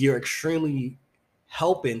 What? You're extremely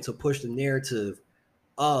helping to push the narrative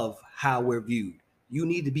of how we're viewed. You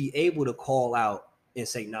need to be able to call out and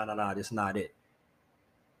say, no, this is not it.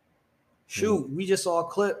 Shoot, we just saw a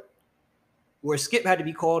clip where Skip had to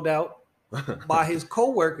be called out by his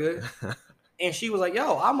coworker, and she was like,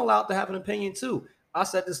 "Yo, I'm allowed to have an opinion too." I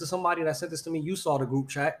said this to somebody that sent this to me. You saw the group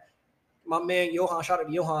chat. My man Johan, shout out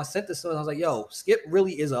to Johan, sent this to me. I was like, "Yo, Skip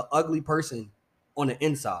really is an ugly person on the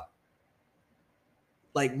inside.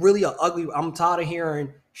 Like, really an ugly." I'm tired of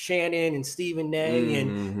hearing Shannon and Stephen A.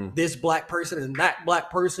 and this black person and that black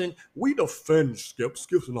person. We defend Skip.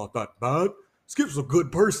 Skip's not that bad. Skip's a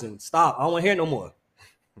good person. Stop. I don't want to hear no more.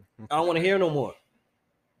 I don't want to hear no more.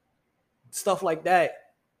 Stuff like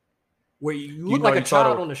that. Where you look like a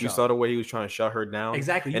child on the show. You saw the way he was trying to shut her down.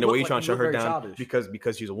 Exactly. And the way he's trying to shut her down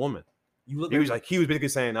because she's a woman. He was basically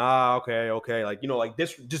saying, okay. Like, like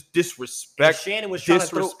just disrespect. And Shannon was trying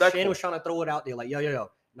to throw it out there. Like, yo.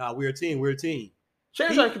 Nah, we're a team.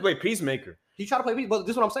 Shannon's trying to play peacemaker. He tried to play peacemaker, but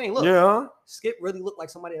this is what I'm saying. Look. Yeah. Skip really looked like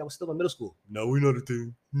somebody that was still in middle school. No, we're not a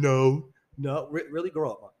team. No, really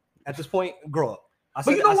grow up. At this point, grow up.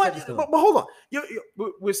 But you know what? But hold on.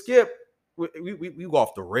 With Skip, we go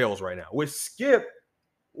off the rails right now. With Skip,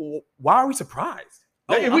 why are we surprised?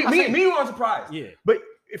 Me, I'm surprised. Yeah. But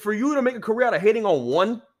for you to make a career out of hating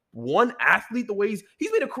on one athlete the way he's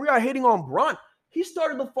made a career out of hating on Bron. He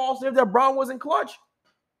started the false narrative that Bron wasn't clutch.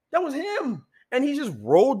 That was him. And he just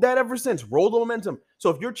rolled that ever since, rolled the momentum. So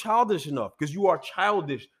if you're childish enough, because you are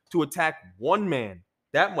childish to attack one man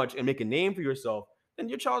that much and make a name for yourself, then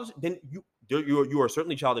you're childish. Then you are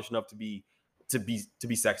certainly childish enough to be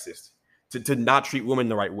sexist, to not treat women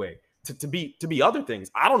the right way, to be other things.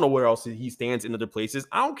 I don't know where else he stands in other places.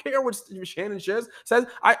 I don't care what Shannon says.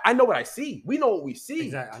 I know what I see. We know what we see.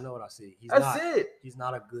 Exactly. I know what I see. He's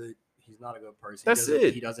not a good person. That's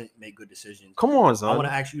it. He doesn't make good decisions. Come on, son. I want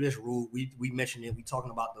to ask you this, Rue. We mentioned it. We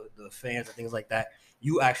talking about the fans and things like that.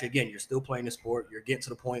 You actually, again, you're still playing the sport. You're getting to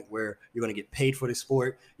the point where you're going to get paid for the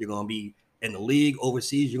sport. You're going to be in the league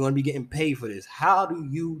overseas. You're going to be getting paid for this. How do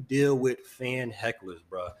you deal with fan hecklers,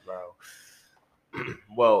 bro?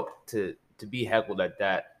 Well, to be heckled at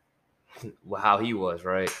that, how he was,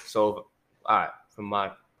 right? So, all right, from my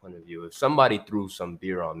point of view, if somebody threw some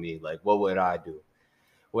beer on me, like, what would I do?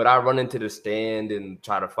 Would I run into the stand and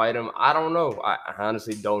try to fight him? I don't know. I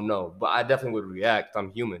honestly don't know. But I definitely would react. I'm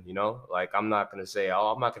human, Like, I'm not going to say,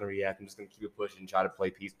 I'm not going to react. I'm just going to keep it pushing and try to play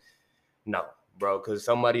peace. No, bro, because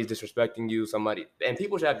somebody's disrespecting you. And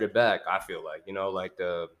people should have your back, I feel like, like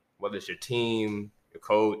whether it's your team, your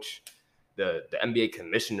coach, the NBA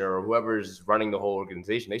commissioner, or whoever's running the whole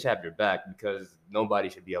organization, they should have your back because nobody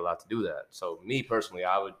should be allowed to do that. So me personally,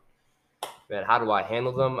 how do I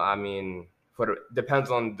handle them? I mean,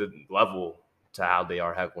 depends on the level to how they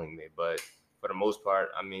are heckling me. But for the most part,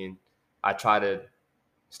 I mean, I try to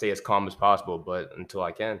stay as calm as possible, but until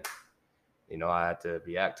I can, I have to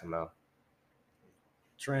react somehow.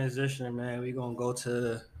 Transition, man. We're going to go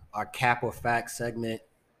to our cap or fact segment.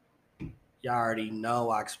 Y'all already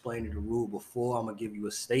know I explained the rule before. I'm going to give you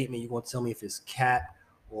a statement. You're going to tell me if it's cap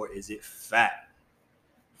or is it fact.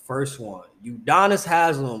 First one, Udonis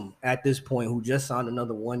Haslem at this point, who just signed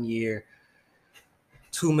another 1 year,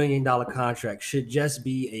 $2 million contract, should just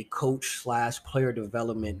be a coach/player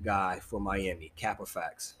development guy for Miami. Cap or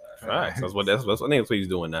facts? Facts. I think that's what he's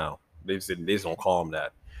doing now. They just don't call him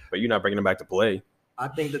that. But you're not bringing him back to play. I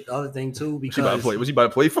think that the other thing too, because what's he about to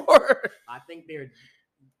play for? I think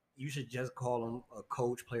you should just call him a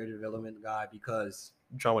coach/player development guy because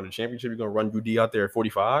you trying to win a championship. You're gonna run UD out there at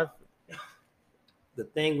 45. The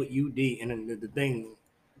thing with UD and the thing.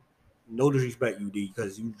 No disrespect, UD,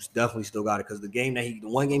 because you definitely still got it. Because the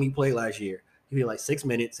one game he played last year, he played like 6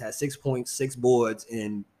 minutes, had 6 points, 6 boards,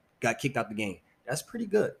 and got kicked out the game. That's pretty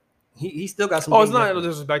good. He still got some. Oh, it's not no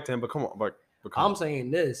disrespect to him, but come on, but I'm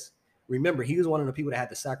saying this. Remember, he was one of the people that had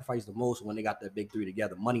to sacrifice the most when they got that big three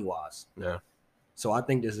together, money wise. Yeah. So I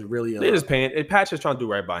think this is really. They're just paying. Patch is trying to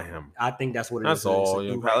do right by him. I think that's what it is. That's all.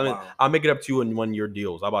 I'll make it up to you in 1 year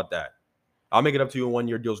deals. How about that? I'll make it up to you in 1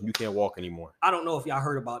 year deals and you can't walk anymore. I don't know if y'all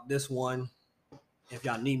heard about this one. If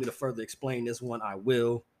y'all need me to further explain this one, I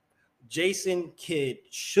will. Jason Kidd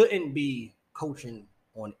shouldn't be coaching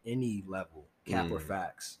on any level. Cap or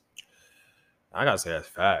facts? I gotta say that's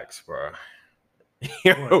facts, bro.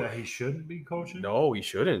 That he shouldn't be coaching? No, he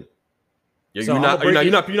shouldn't. You're not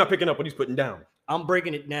picking up what he's putting down. I'm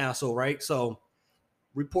breaking it down. So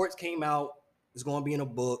reports came out. It's going to be in a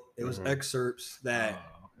book. It was excerpts that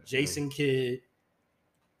Jason Kidd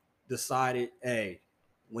decided, hey,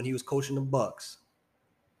 when he was coaching the Bucks,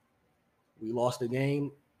 we lost the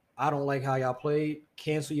game. I don't like how y'all played.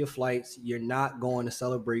 Cancel your flights. You're not going to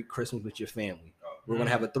celebrate Christmas with your family. We're going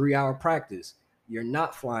to have a 3-hour practice. You're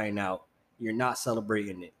not flying out. You're not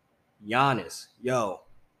celebrating it. Giannis, yo,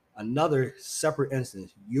 Another separate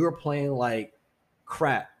instance. You're playing like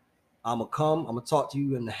crap. I'm gonna talk to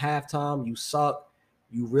you in the halftime. You suck.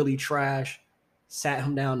 You really trash. Sat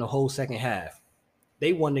him down the whole second half.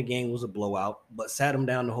 They won the game, it was a blowout, but sat him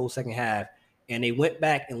down the whole second half. And they went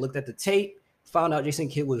back and looked at the tape, found out Jason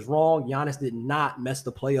Kidd was wrong. Giannis did not mess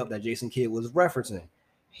the play up that Jason Kidd was referencing.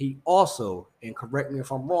 He also, and correct me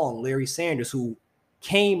if I'm wrong, Larry Sanders, who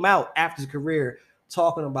came out after his career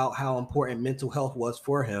talking about how important mental health was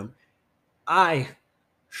for him. I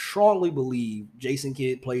strongly believe Jason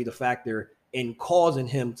Kidd played a factor in causing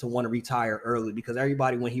him to want to retire early, because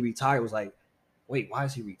everybody, when he retired, was like, wait, why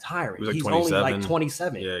is he retiring? He was like He's 27. only like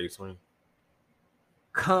 27. Yeah, he's 20.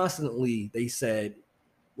 Constantly, they said,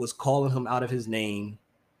 was calling him out of his name,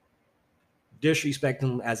 disrespecting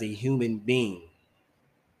him as a human being.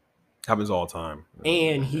 Happens all the time.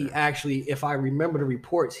 And he actually, if I remember the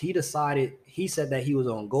reports, he said that he was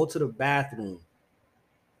going to go to the bathroom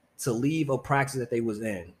to leave a practice that they was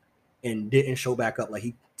in and didn't show back up. Like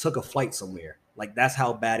he took a flight somewhere. Like that's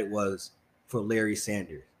how bad it was for Larry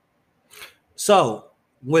Sanders. So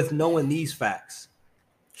with knowing these facts,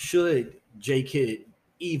 should J. Kidd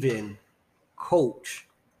even coach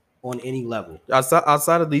on any level?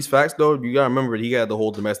 Outside of these facts, though, you gotta remember he had the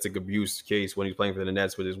whole domestic abuse case when he was playing for the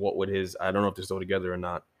Nets with his. I don't know if they're still together or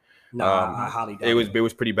not. No, I highly doubt it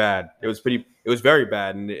was pretty bad. It was very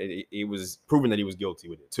bad, and it was proven that he was guilty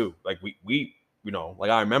with it too. Like we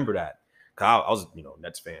like I remember that. Cause I was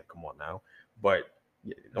Nets fan. Come on now, but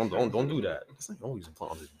yeah, don't do that. It's like always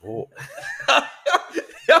on this ball.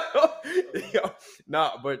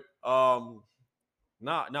 Nah,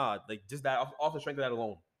 like just that off the strength of that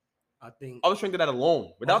alone. I think Off the strength of that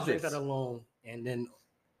alone, without this, that alone, and then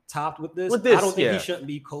topped with this, I don't think he shouldn't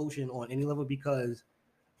be coaching on any level, because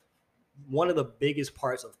one of the biggest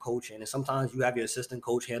parts of coaching, and sometimes you have your assistant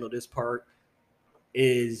coach handle this part,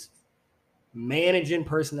 is managing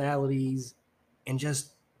personalities and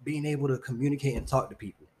just being able to communicate and talk to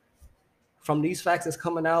people. From these facts that's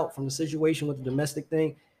coming out from the situation with the domestic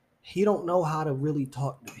thing, he don't know how to really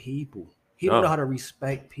talk to people. He don't know how to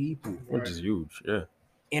respect people. which is huge. Yeah.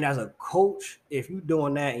 And as a coach, if you're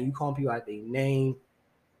doing that and you call people out their name,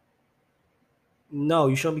 no,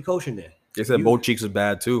 you shouldn't be coaching then. They said Mo Cheeks was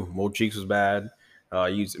bad too. Mo Cheeks was bad.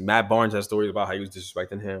 Matt Barnes has stories about how he was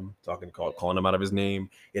disrespecting him, calling him out of his name.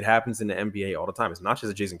 It happens in the NBA all the time. It's not just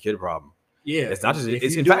a Jason Kidd problem. Yeah, it's not just.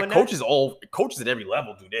 It's in fact coaches at every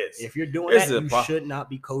level do this. If you're doing that, you should not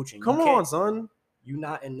be coaching. Come on, son. You're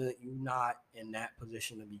not in that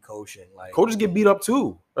position to be coaching. Like coaches get beat up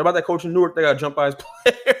too. What about that coach in Newark that got jumped by his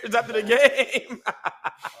players after the game?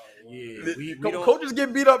 Yeah, coaches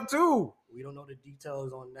get beat up too. We don't know the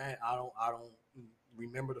details on that. I don't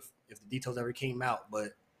remember if the details ever came out,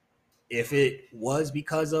 but if it was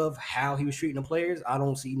because of how he was treating the players, I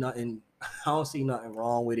don't see nothing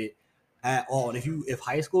wrong with it at all. And if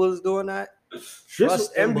high school is doing that,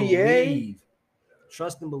 trust and NBA.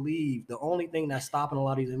 Trust and believe. The only thing that's stopping a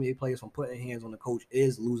lot of these NBA players from putting hands on the coach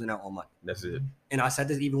is losing out on money. That's it. And I said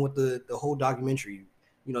this even with the whole documentary.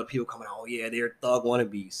 People coming out, oh yeah, they're thug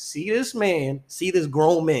wannabes. See this man, see this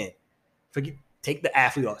grown man. Take the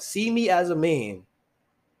athlete off. See me as a man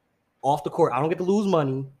off the court. I don't get to lose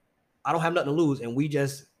money. I don't have nothing to lose. And we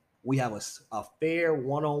have a fair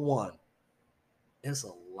one-on-one. There's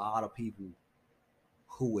a lot of people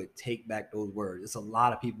who would take back those words. It's a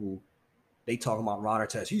lot of people. They talking about Ron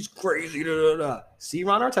Artest. He's crazy. See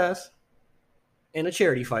Ron Artest in a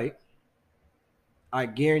charity fight. I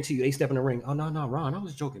guarantee you, they step in the ring. Oh no, Ron, I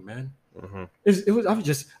was joking, man. Mm-hmm. I was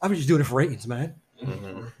just doing it for ratings, man.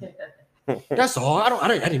 Mm-hmm. That's all. I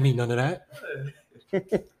didn't mean none of that.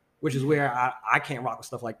 Which is where I can't rock with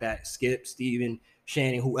stuff like that. Skip, Steven,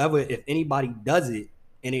 Shannon, whoever. If anybody does it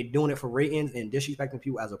and they're doing it for ratings and disrespecting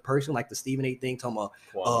people as a person, like the Stephen A. thing, talking about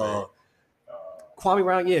Kwame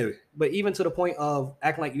Brown, yeah. But even to the point of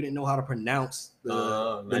acting like you didn't know how to pronounce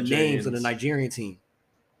the names of the Nigerian team.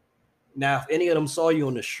 Now, if any of them saw you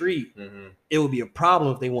on the street, it would be a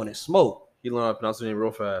problem if they wanted smoke. You learn how to pronounce the name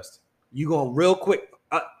real fast. You going real quick.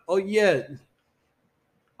 Oh, yeah.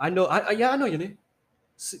 I know. I know your name.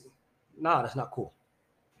 Nah, that's not cool.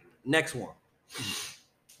 Next one.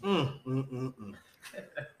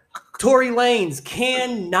 Tory Lanez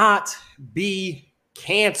cannot be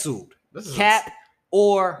canceled. Cap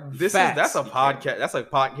or facts. That's a podcast. That's a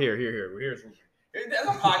pod. Here's that's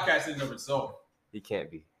a podcast in and of itself. He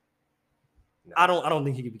can't be. No. I don't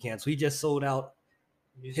think he could be canceled. He just sold out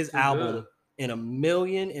his album in a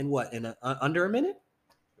million in what? In under a minute?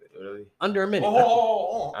 Really? Under a minute.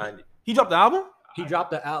 He dropped the album? He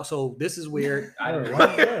dropped the album. So this is where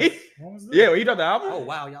Yeah, he dropped the album. Oh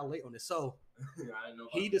wow, y'all late on this. So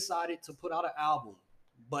He decided to put out an album,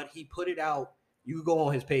 but he put it out. You could go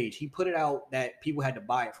on his page. He put it out that people had to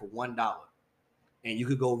buy it for $1, and you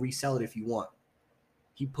could go resell it if you want.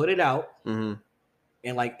 He put it out, and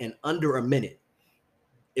like in under a minute,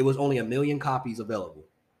 it was only 1 million copies available.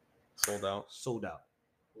 Sold out.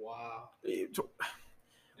 Wow.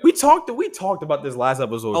 We talked about this last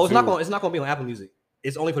episode. Oh, it's not gonna be on Apple Music.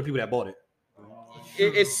 It's only for the people that bought it.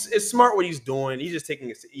 It's smart what he's doing. He's just taking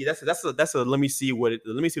it. That's a let me see what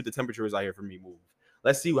the temperature is out here for me move.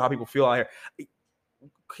 Let's see how people feel out here.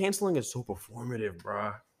 Canceling is so performative,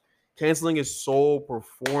 bro. Canceling is so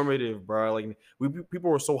performative, bro. Like people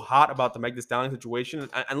were so hot about the Meg Thee Stallion situation,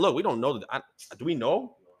 and look, we don't know that. Do we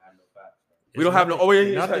know? We don't have no. Oh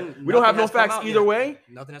yeah, we don't have no facts either way.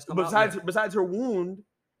 Nothing has come out. Besides her wound,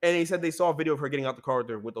 and they said they saw a video of her getting out the car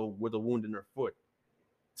with a wound in her foot.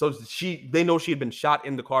 So they know she had been shot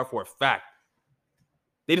in the car for a fact.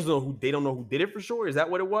 They don't know who did it for sure. Is that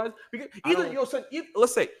what it was? Because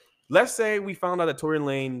let's say we found out that Tory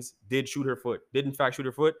Lanez did in fact shoot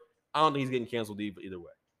her foot. I don't think he's getting canceled either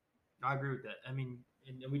way. I agree with that. I mean,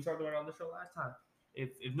 and we talked about it on the show last time.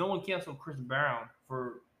 If no one canceled Chris Brown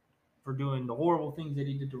for doing the horrible things that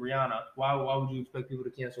he did to Rihanna, why would you expect people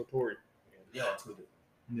to cancel Tory? Yeah,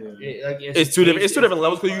 It's two different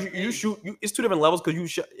levels because it's two different levels because you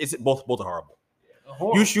shoot. It's both are horrible.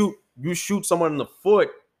 You shoot someone in the foot.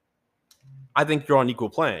 I think you're on equal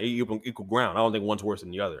ground. I don't think one's worse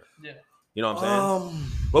than the other. Yeah, you know what I'm saying.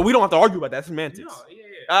 But we don't have to argue about that. That's semantics. No, yeah.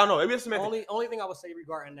 I don't know. Maybe it's semantics. Only thing I would say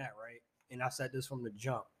regarding that, right? And I said this from the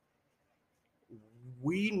jump.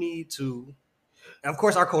 We need to, and of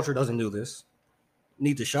course, our culture doesn't do this.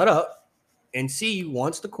 Need to shut up and see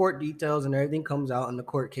once the court details and everything comes out and the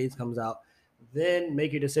court case comes out, then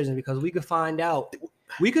make your decision because we could find out.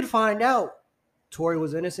 Tory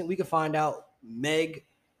was innocent. We could find out Meg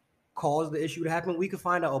caused the issue to happen. We could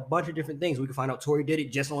find out a bunch of different things. We could find out Tory did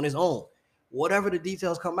it just on his own. Whatever the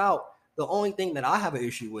details come out, the only thing that I have an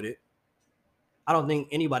issue with it, I don't think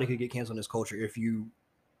anybody could get canceled in this culture if you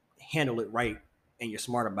handle it right and you're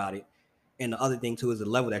smart about it. And the other thing too is the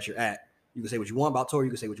level that you're at. You can say what you want about Tory.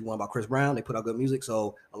 You can say what you want about Chris Brown. They put out good music.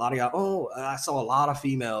 So a lot of y'all, I saw a lot of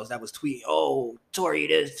females that was tweeting, Tory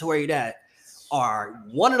this, Tory that. Are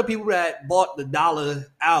one of the people that bought the $1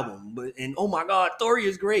 album. And oh my God, Tory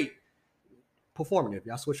is great. Performative.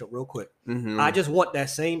 Y'all switch up real quick. Mm-hmm. I just want that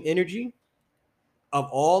same energy of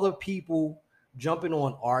all the people jumping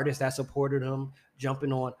on artists that supported him,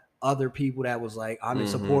 jumping on other people that was like, I'm in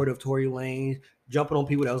support of Tory Lanez, jumping on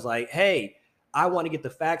people that was like, hey, I want to get the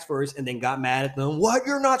facts first, and then got mad at them. What?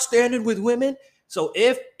 You're not standing with women? So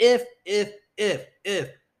if,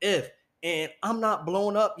 and I'm not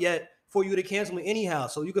blown up yet for you to cancel me anyhow,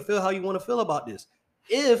 so you can feel how you want to feel about this.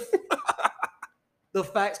 If the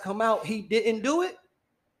facts come out, he didn't do it,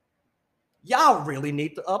 y'all really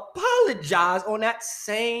need to apologize on that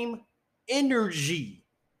same energy.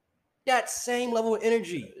 That same level of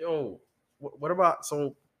energy. Yo, what about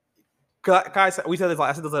I said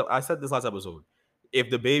this last episode. If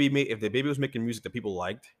the baby was making music that people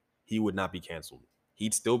liked, he would not be canceled.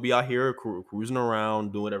 He'd still be out here cruising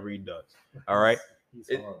around doing whatever he does. All right.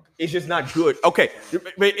 It's just not good. Okay,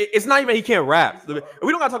 it's not even he can't rap. We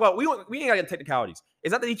don't gotta talk about we ain't gotta get technicalities.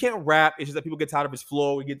 It's not that he can't rap. It's just that people get tired of his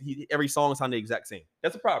flow. Every song sound the exact same.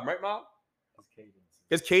 That's the problem, right, Mom?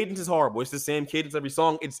 His cadence is horrible. It's the same cadence every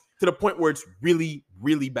song. It's to the point where it's really,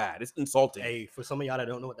 really bad. It's insulting. Hey, for some of y'all that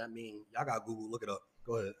don't know what that means, y'all got Google. Look it up.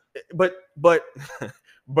 Go ahead.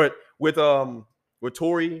 But with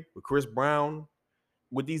Tory, with Chris Brown,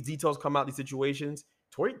 with these details come out, these situations.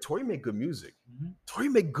 Tory made good music. Mm-hmm. Tory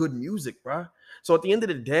made good music, bro. So at the end of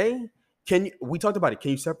the day, we talked about it.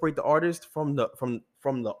 Can you separate the artist from the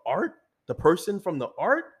art, the person from the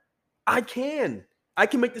art? I can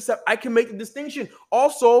make this up. I can make the distinction.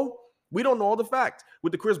 Also, we don't know all the facts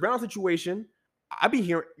with the Chris Brown situation. I be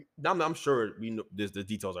hearing. I'm sure we know the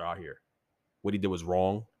details are out here. What he did was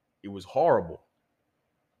wrong. It was horrible.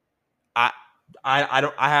 I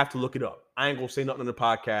have to look it up. I ain't gonna say nothing on the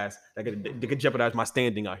podcast that could jeopardize my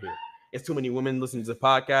standing out here. It's too many women listening to the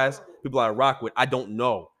podcast. People I rock with. I don't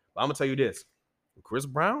know, but I'm gonna tell you this: with Chris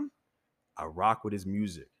Brown, I rock with his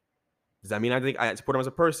music. Does that mean I think I support him as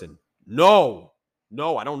a person? No,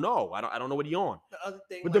 I don't know. I don't know what he on. The other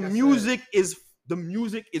thing, but the music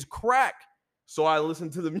is crack. So I listen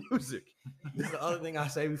to the music. This is the other thing I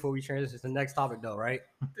say before we transition to the next topic, though, right?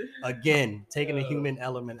 Again, taking the human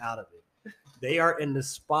element out of it. They are in the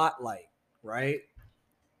spotlight, right?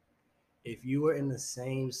 If you were in the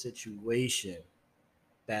same situation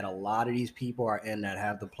that a lot of these people are in that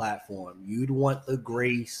have the platform, you'd want the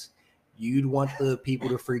grace, you'd want the people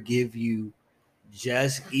to forgive you,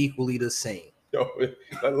 just equally the same. Yo,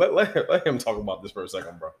 let him talk about this for a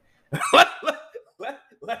second, bro.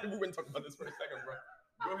 let Ruben talk about this for a second, bro.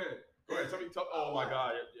 Go ahead. Tell me. Oh my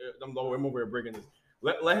God, I'm over here breaking this.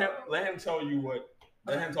 Let him tell you what.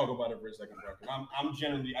 Let him talk about it for a second, bro. I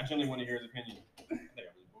genuinely want to hear his opinion. I think I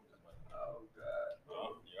really broke this, by the way. Oh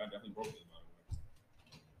God. Yeah, I definitely broke this, by the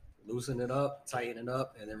way. Loosen it up, tighten it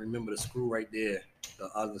up, and then remember the screw right there, the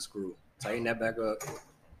other screw. Tighten that back up.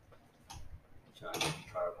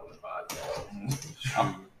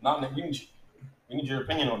 We need your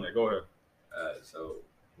opinion on that. Go ahead. So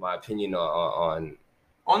my opinion on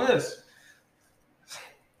this.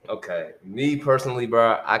 Okay, me personally,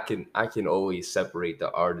 bro, I can always separate the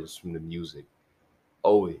artist from the music,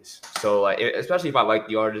 always. So like, especially if I like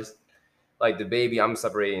the artist, like the Baby, I'm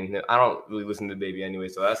separating him. I don't really listen to the Baby anyway,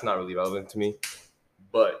 so that's not really relevant to me.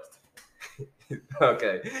 But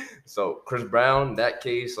okay, so Chris Brown, that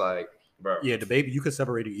case, like, bro. Yeah, the Baby, you could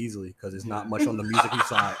separate it easily because it's not much on the music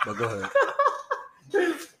side. But go ahead.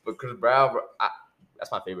 But Chris Brown, bro,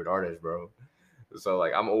 that's my favorite artist, bro. So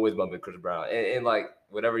like, I'm always bumping Chris Brown, and like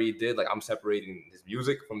whatever he did, like I'm separating his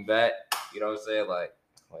music from that. You know what I'm saying? Like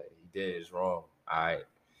what he did is wrong. All right,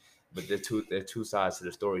 but there are two sides to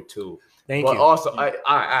the story too. Thank but you. But also,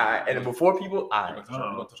 I and before people, You gonna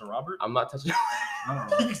touch on Robert? I'm not touching. You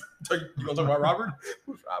gonna talk about Robert?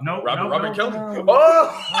 No, Robert Kelly. No.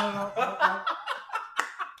 Oh.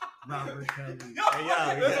 Robert Kelly.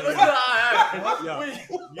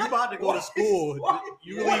 You about to go to school.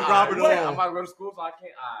 You leave Yeah, Robert I'm alone. about to go to school, so I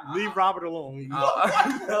can't. Leave Robert alone. Wait.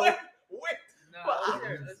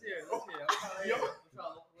 Let's hear it.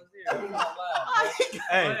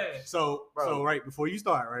 Hey, so right before you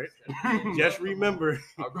start, right? Just remember,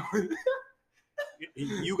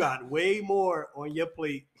 you got way more on your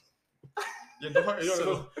plate. Tread lightly.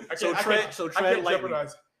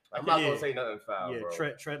 Jeopardize. I'm not gonna say nothing foul, bro.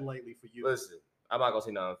 Tread lightly for you. Listen, I'm not gonna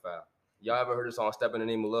say nothing foul. Y'all ever heard the song "Step in the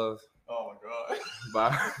Name of Love"? Oh my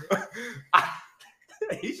God.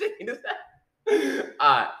 He's shaking his head.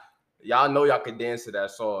 Alright, y'all know y'all can dance to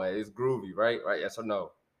that song. It's groovy, right? Right? Yes or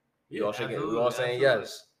no? You all shaking? We all saying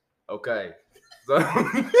yes. Okay. So He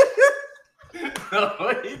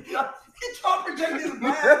trying to protect his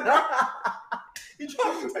bag. He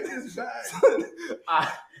trying to protect his bag.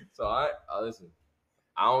 So listen.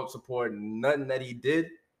 I don't support nothing that he did.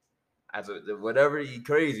 Whatever he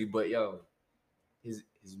crazy, but yo, his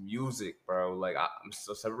music, bro. Like I'm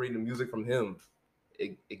so separating the music from him.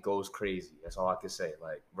 It goes crazy. That's all I can say.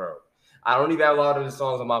 Like, bro, I don't even have a lot of the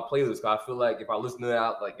songs on my playlist. Cause I feel like if I listen to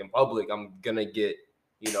that like in public, I'm gonna get,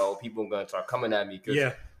 people gonna start coming at me. Cause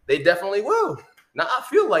they definitely will. Now I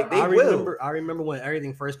feel like they will. I remember when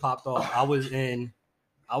everything first popped off. I was in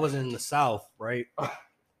the South, right?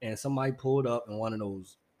 And somebody pulled up in one of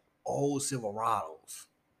those old Silverados.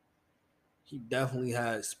 He definitely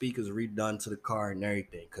had speakers redone to the car and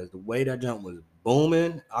everything. Because the way that jump was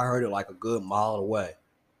booming, I heard it like a good mile away.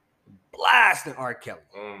 Blasting R. Kelly.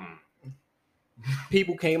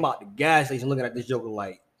 People came out the gas station looking at this joker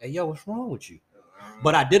like, hey, yo, what's wrong with you?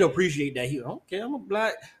 But I did appreciate that. Okay, I'm a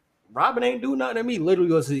black. Robert ain't do nothing to me.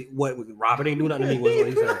 Literally, Robert ain't do nothing to me was what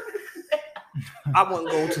he said. I wouldn't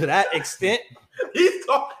go to that extent.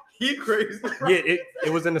 He crazy. Yeah,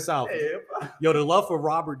 it was in the South. Yo, the love for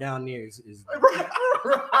Robert down there is the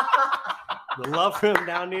love for him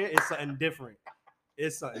down there is something different.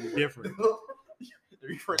 It's something different.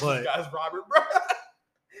 But guys, Robert, bro.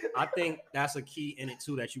 I think that's a key in it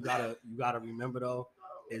too that you gotta remember though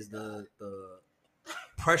is the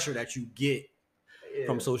pressure that you get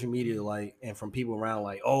from social media, like, and from people around,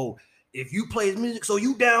 like, oh, if you play his music, so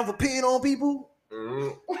you down for peeing on people?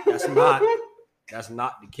 That's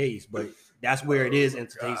not the case, but that's where it is in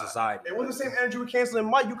today's society. It was the same energy with canceling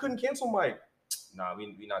Mike. You couldn't cancel Mike. Nah,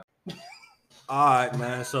 we not. All right,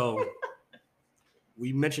 man. So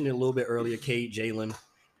we mentioned it a little bit earlier, Cade, Jalen.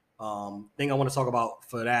 Thing I want to talk about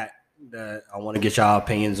for that I want to get y'all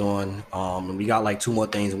opinions on. And we got like two more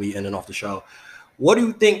things, and we ending off the show. What do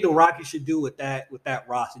you think the Rockets should do with that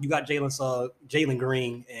roster? You got Jalen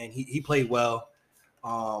Green, and he played well.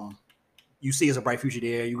 You see, as a bright future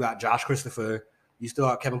there. You got Josh Christopher. You still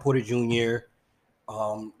got Kevin Porter Jr.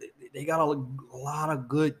 They got a lot of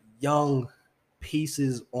good young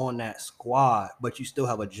pieces on that squad, but you still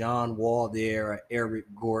have a John Wall there, Eric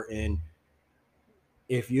Gordon.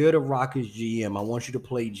 If you're the Rockets GM, I want you to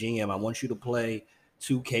play GM. I want you to play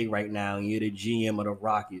 2K right now. And you're the GM of the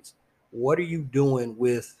Rockets. What are you doing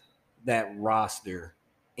with that roster,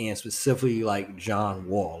 and specifically like John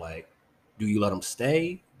Wall? Like, do you let him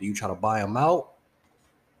stay? Do you try to buy him out?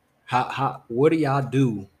 What do y'all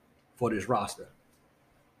do for this roster?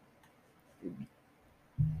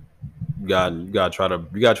 You gotta try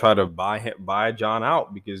to buy John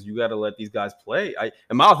out because you gotta let these guys play.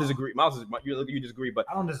 And Miles disagree. You disagree, but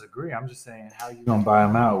I don't disagree. I'm just saying, how you gonna buy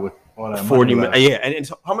him out with all that 40 money left? yeah, and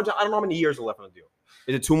so how much? I don't know how many years are left on the deal.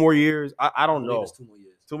 Is it 2 more years? I don't know. It's 2 more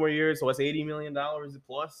years. 2 more years, so it's $80 million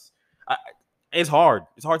plus. It's hard.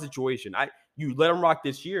 It's a hard situation. You let him rock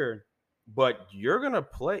this year, but you're gonna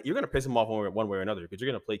piss him off one way or another because you're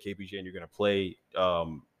gonna play KPJ and you're gonna play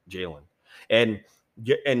Jalen. And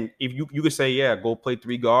if you could say, yeah, go play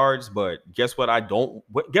 3 guards, but guess what?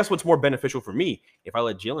 Guess what's more beneficial for me if I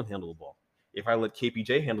let Jalen handle the ball, if I let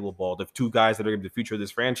KPJ handle the ball, the 2 guys that are going to be the future of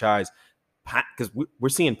this franchise. Because we're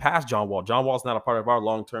seeing past John Wall. John Wall's not a part of our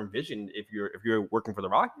long-term vision if you're working for the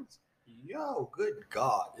Rockets. Yo, good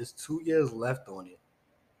God. There's 2 years left on it.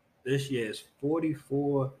 This year is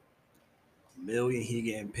 $44 million he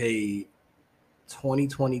getting paid.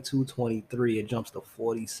 2022-23, it jumps to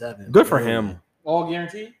 47. Good for him. All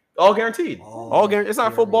guaranteed. All guaranteed. All guaranteed. It's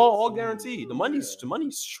not football. All guaranteed. guaranteed. The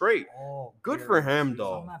money's straight. All Good for him, guaranteed.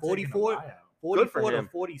 though. I'm not taking a 44 buyout. 44 for to him.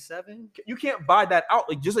 47. You can't buy that out.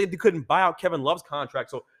 Like just like they couldn't buy out Kevin Love's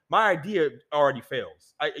contract. So my idea already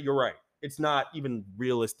fails. You're right. It's not even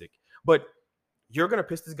realistic. But you're gonna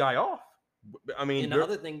piss this guy off. I mean, And the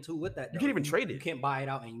other thing too with that, you though, can't even trade it. You can't buy it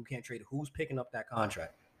out, and you can't trade it. Who's picking up that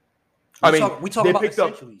contract? we we talking talking about picked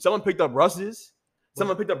up. essentially. Someone picked up Russ's.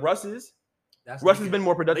 Someone picked up Russ's. That's Russ has been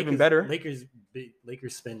more productive and better. Lakers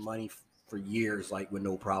spend money for years, like with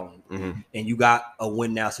no problem. Mhm. And you got a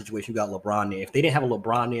win now situation. You got LeBron there. If they didn't have a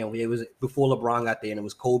LeBron there, it was before LeBron got there, and it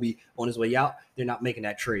was Kobe on his way out. They're not making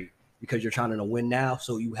that trade because you're trying to win now.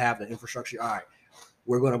 So you have the infrastructure. All right,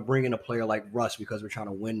 we're going to bring in a player like Russ because we're trying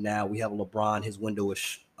to win now. We have LeBron. His window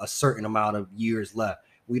is a certain amount of years left.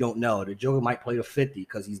 We don't know. The Joker might play to 50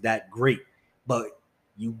 because he's that great. But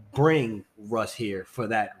you bring Russ here for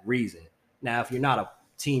that reason. Now, if you're not a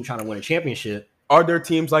team trying to win a championship, Are there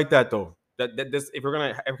teams like that though? If we're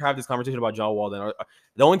gonna have this conversation about John Wall, then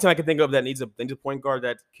the only team I can think of that needs a point guard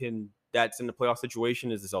that's in the playoff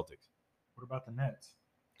situation is the Celtics. What about the Nets?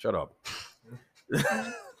 Shut up.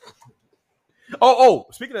 oh!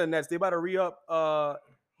 Speaking of the Nets, they about to re-up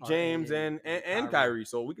James and Kyrie,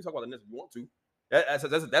 so we can talk about the Nets if we want to.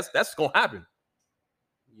 That's gonna happen.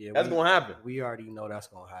 yeah, That's gonna happen. We already know that's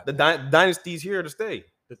gonna The happen. dynasty's here to stay.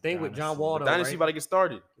 The thing with John Dynasty. Wall, The though, dynasty right? about to get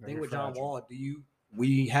started. The thing Very with John fragile. Wall,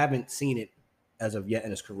 we haven't seen it as of yet in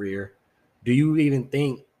his career. Do you even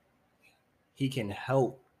think he can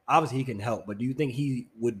help? Obviously, he can help, but do you think he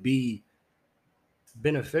would be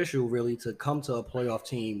beneficial really to come to a playoff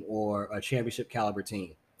team or a championship caliber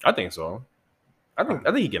team? I think so. I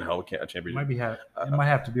think he can help a It championship. might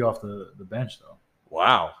have to be off the bench though.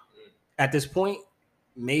 Wow. At this point,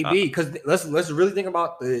 maybe because let's really think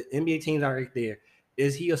about the NBA teams out right there.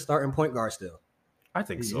 Is he a starting point guard still I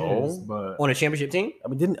think He so. is, but on a championship team? I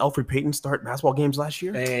mean, didn't Alfred Payton start basketball games last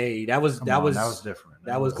year? Hey, that was come on, was different.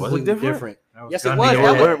 that was Was it completely different? different. That was Yes, it gun was. to That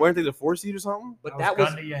your was- head. Weren't they the 4 seed or something? But That that was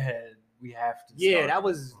was gun to your head. We have to. yeah, start.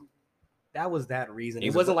 that was that reason. It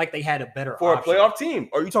He's a- wasn't like they had a better For option. a playoff team?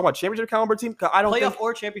 Or are you talking about championship caliber team? 'Cause I don't playoff think.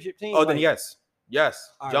 or championship team. Oh, then like- yes.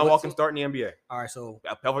 Yes. All right, John Wall what's can it- start in the NBA. All right, so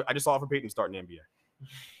I just saw Alfred Payton start in the NBA.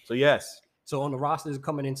 So yes. on the rosters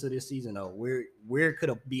coming into this season though, where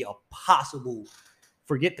could be a possible?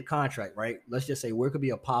 Forget the contract, right? Let's just say where could be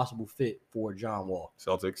a possible fit for John Wall.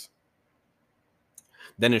 Celtics.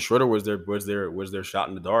 Dennis Schroeder was their shot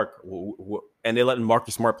in the dark, and they let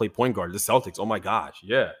Marcus Smart play point guard. The Celtics, oh my gosh,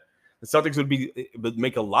 yeah, the Celtics would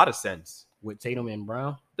make a lot of sense. With Tatum and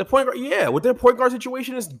Brown. The point guard, yeah, with their point guard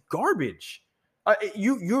situation is garbage.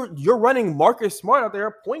 You're running Marcus Smart out there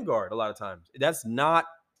at point guard a lot of times. That's not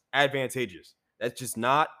advantageous. That's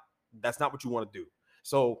not what you want to do.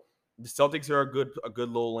 So the Celtics are a good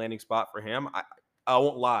little landing spot for him. I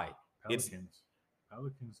won't lie.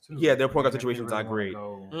 Pelicans too. Yeah, their point guard If they situation is not really great.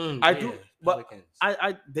 wanna go- I do- but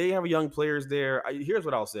Pelicans. They have young players there. Here's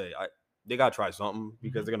what I'll say. They gotta try something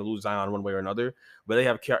because they're gonna lose Zion one way or another. But they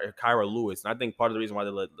have Kyra Lewis, and I think part of the reason why they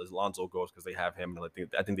let Lonzo go is because they have him, and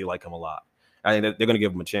I think they like him a lot. I think they're gonna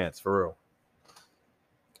give him a chance for real.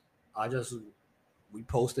 We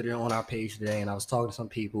posted it on our page today, and I was talking to some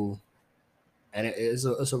people, and it's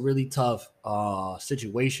a really tough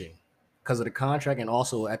situation because of the contract, and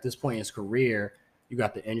also at this point in his career, you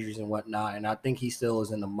got the injuries and whatnot, and I think he still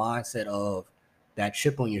is in the mindset of that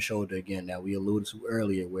chip on your shoulder again that we alluded to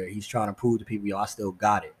earlier, where he's trying to prove to people, yo, I still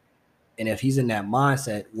got it. And if he's in that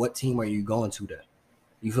mindset, what team are you going to then?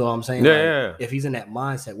 You feel what I'm saying? Yeah. If he's in that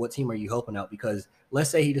mindset, what team are you helping out? Because let's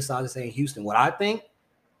say he decides to stay in Houston. What I think,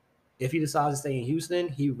 if he decides to stay in Houston,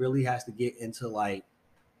 he really has to get into like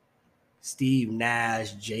Steve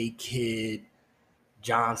Nash, J. Kidd,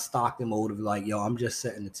 John Stockton mode of like, yo, I'm just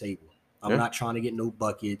setting the table. I'm not trying to get no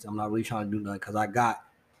buckets. I'm not really trying to do nothing because I got,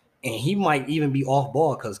 and he might even be off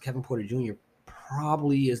ball because Kevin Porter Jr.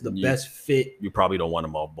 probably is the best fit. You probably don't want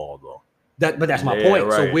him off ball though. But that's my point.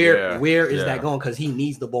 Right, so where is that going? Because he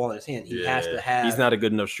needs the ball in his hand. He has to have. He's not a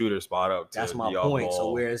good enough shooter spot up. That's my point.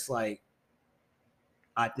 So where it's like,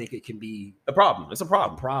 I think it can be a problem. It's a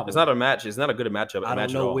problem. It's not a match. It's not a good matchup. I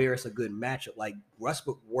don't know where it's a good matchup. Like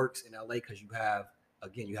Westbrook works in LA because you have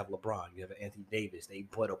LeBron, you have Anthony Davis. They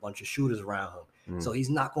put a bunch of shooters around him, so he's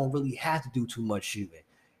not going to really have to do too much shooting.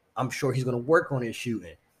 I'm sure he's going to work on his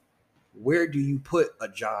shooting. Where do you put a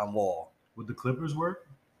John Wall? Would the Clippers work?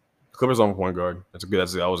 Clippers on point guard.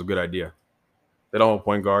 That was a good idea. They don't have a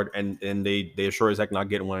point guard, and they sure as heck not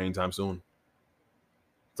getting one anytime soon.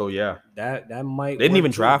 So yeah, that might. They didn't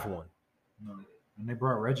even draft one. No, and they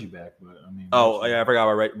brought Reggie back, but I mean. Oh yeah, I forgot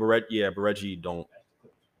about Reggie. But Reggie don't.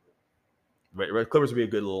 Clippers would be a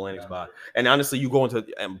good little landing spot. And honestly, you go into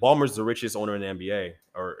and Ballmer's the richest owner in the NBA,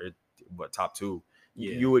 but top two.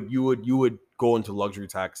 Yeah. You would go into luxury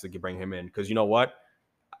tax to bring him in because you know what?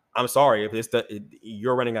 I'm sorry if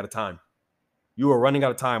you're running out of time. You are running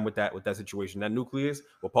out of time with that situation. That nucleus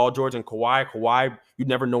with Paul George and Kawhi, you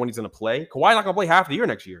never know when he's going to play. Kawhi's not going to play half the year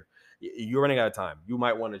next year. You're running out of time. You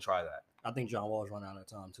might want to try that. I think John Wall's run out of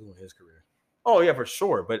time too in his career. Oh yeah, for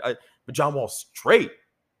sure. But John Wall's straight.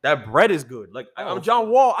 That bread is good. Like I'm John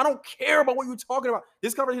Wall. I don't care about what you're talking about.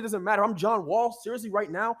 This conversation doesn't matter. I'm John Wall. Seriously,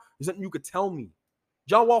 right now, there's nothing you could tell me.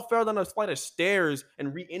 John Wall fell down a flight of stairs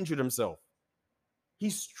and re-injured himself.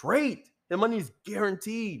 He's straight. The money is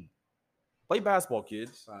guaranteed. Play basketball,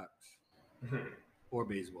 kids. Or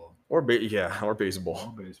baseball. Or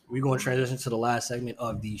baseball. We're going to transition to the last segment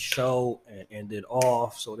of the show and end it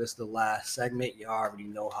off. So this is the last segment. You already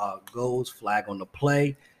know how it goes. Flag on the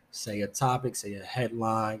play. Say a topic, say a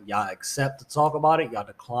headline. Y'all accept to talk about it. Y'all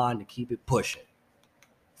decline to keep it pushing.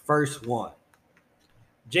 First one.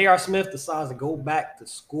 J.R. Smith decides to go back to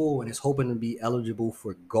school and is hoping to be eligible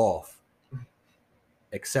for golf.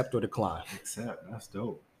 Accept or decline? Accept. That's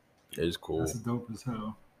dope. It is cool. That's dope as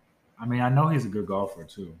hell. I mean, I know he's a good golfer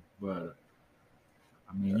too, but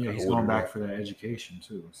I mean, he's going back for that education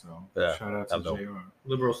too. So shout out to JR.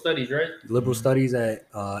 Liberal studies, right? Liberal studies at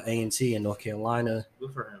A&T in North Carolina.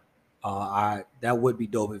 Good for him. That would be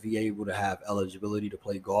dope if he able to have eligibility to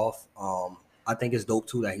play golf. I think it's dope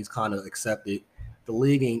too that he's kind of accepted. The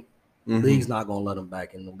league's not going to let him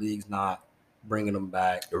back, and the league's not bringing him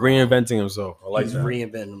back. Reinventing himself. He's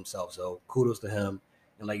reinventing himself. So kudos to him.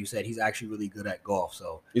 And like you said, he's actually really good at golf.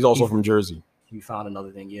 So he's also from Jersey. He found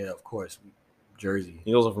another thing. Yeah, of course, Jersey.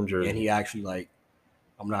 He's also from Jersey. And he actually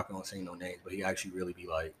I'm not going to say no names, but he actually really be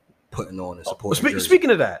putting on and supporting.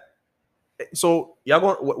 Speaking of that, so y'all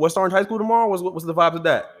going West Orange High School tomorrow? What's the vibes of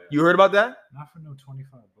that? You heard about that? Not for no $25,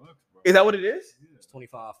 bro. Is that what it is? It's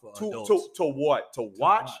 $25 for adults. To what? To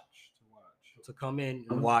watch? To come in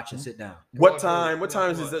and watch and sit down. What time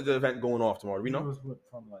is the event going off tomorrow? Do we know? It was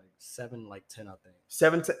from 7, 10, I think.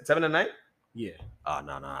 7 at night? Yeah.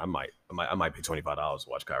 No. I might pay $25 to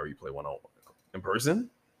watch Kyrie play one-on-one in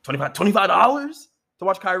person. $25 to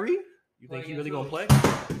watch Kyrie? You think he really gonna play?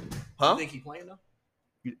 Huh? You think he playing though?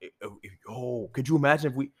 Could you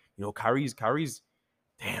imagine if Kyrie's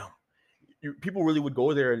damn. People really would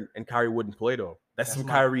go there and Kyrie wouldn't play though. That's some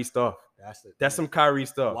Kyrie stuff. That's some Kyrie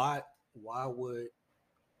stuff. Why would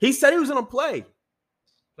he said he was gonna play?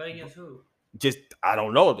 Play against who? Just I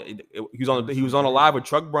don't know. He was on a live with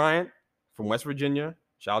Chuck Bryant from West Virginia.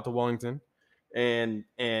 Shout out to Wellington, and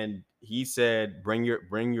he said bring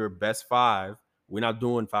your best 5. We're not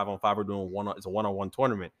doing 5-on-5. We're doing it's a 1-on-1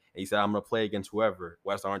 tournament. And he said I'm gonna play against whoever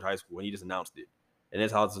West Orange High School, and he just announced it. And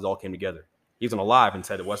that's how this all came together. He's on a live and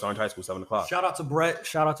said at West Orange High School 7:00. Shout out to Brett.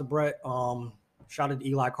 Shout out to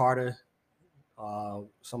Eli Carter.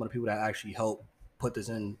 Some of the people that actually helped put this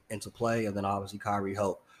into play, and then obviously Kyrie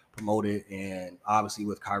helped promote it, and obviously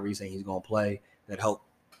with Kyrie saying he's going to play, that helped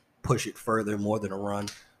push it further more than a run.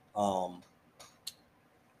 I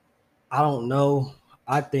don't know.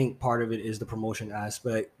 I think part of it is the promotion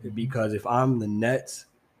aspect because if I'm the Nets,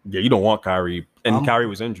 you don't want Kyrie, and Kyrie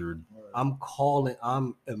was injured. I'm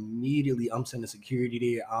sending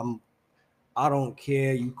security there. I don't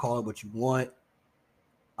care. You call it what you want.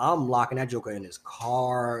 I'm locking that joker in his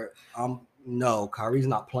car. No, Kyrie's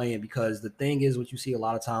not playing because the thing is what you see a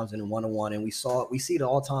lot of times in a 1-on-1, and we see it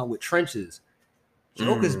all the time with trenches.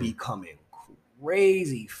 Jokers be coming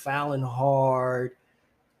crazy, fouling hard,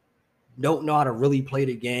 don't know how to really play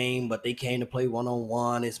the game, but they came to play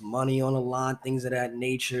 1-on-1. It's money on the line, things of that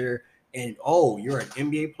nature. And you're an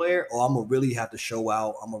NBA player? I'm gonna really have to show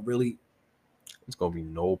out. It's gonna be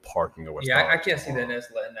no parking at West Yeah, I Orange can't see the tomorrow. Nets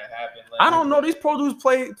letting that happen. I don't know. These pro dudes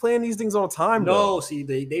playing these things all the time. No, though. see,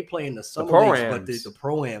 they play in the summer pro-ams. leagues, but the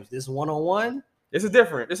pro-ams, this one-on-one, This is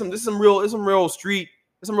different. This is some real street.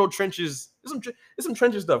 There's some real trenches. There's some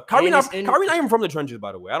trenches stuff. Kyrie And not it's in- even from the trenches,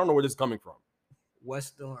 by the way. I don't know where this is coming from.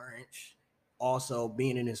 West Orange, also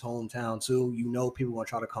being in his hometown too, you know people gonna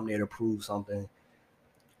try to come there to prove something.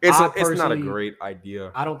 It's I not a personally- great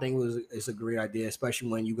idea. I don't think it's a great idea, especially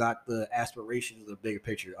when you got the aspirations of the bigger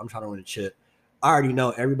picture. I'm trying to win a chip. I already know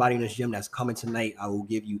everybody in this gym that's coming tonight, I will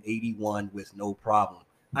give you 81 with no problem.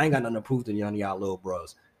 I ain't got nothing to prove to none of y'all little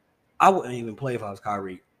bros. I wouldn't even play if I was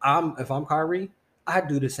Kyrie. If I'm Kyrie, I'd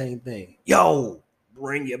do the same thing. Yo,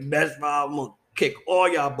 bring your best vibe. I'm gonna kick all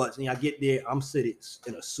y'all butts. And y'all get there, I'm sitting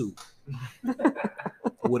in a suit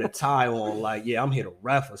with a tie on. Like, yeah, I'm here to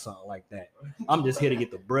ref or something like that. I'm just here to get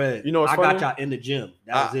the bread. You know what's I funny? got y'all in the gym.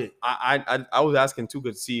 That was it. I was asking too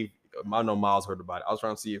to see if I know Miles heard about it. I was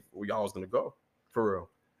trying to see if y'all was gonna go for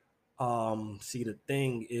real. See, the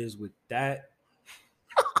thing is with that,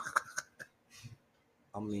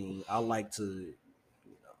 I mean, I like to.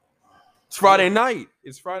 It's Friday night.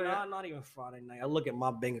 It's Friday. Nah, not even Friday night. I look at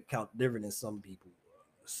my bank account different than some people.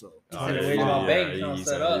 So Oh, Yeah, yeah, where's my bank yeah, account he's-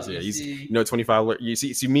 set up? yeah, You he's- see- you know, 25. You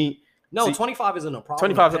see me. no, See, 25 isn't a problem.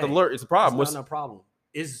 25 is to at the pay. alert. It's a problem. It's not a problem.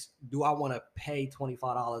 Do I want to pay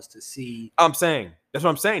 $25 to see? I'm saying. That's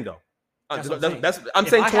what I'm saying, though. That's what I'm I'm If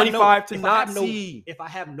saying I have 25 to if I not have no- see. If I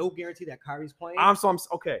have no guarantee that Kyrie's playing, I'm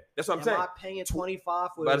okay. That's what I'm am saying. I paying 25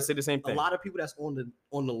 I'm about to for say the same a thing. lot of people that's on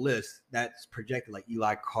the list that's projected, like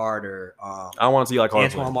Eli Carter, I want to see like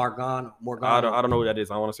Antoine Morgan, I don't know who that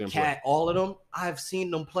is. I want to see him play. Cat, all of them. I've seen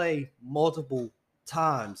them play multiple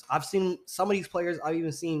times. I've seen some of these players. I've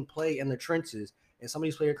even seen play in the trenches, and some of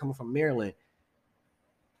these players coming from Maryland.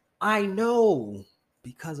 I know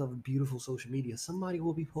because of beautiful social media, somebody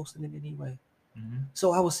will be posting it anyway.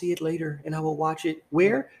 So I will see it later, and I will watch it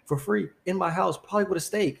where for free in my house, probably with a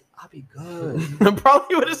steak. I'll be good.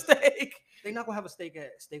 Probably with a steak. They're not gonna have a steak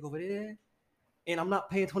over there, and I'm not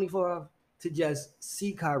paying $24 to just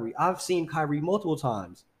see Kyrie. I've seen Kyrie multiple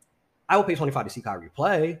times. I would pay $25 to see Kyrie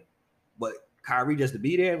play, but Kyrie just to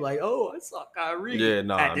be there, like, oh, I saw Kyrie. Yeah,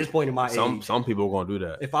 nah. At this point in my age, Some people are gonna do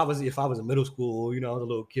that. if I was in middle school, you know, I was a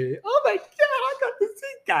little kid. Oh my god, I got to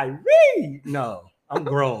see Kyrie. No, I'm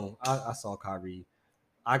grown. I saw Kyrie.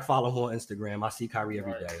 I follow him on Instagram. I see Kyrie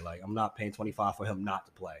every day. Like, I'm not paying $25 for him not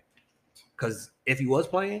to play. Because if he was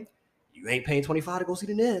playing, you ain't paying $25 to go see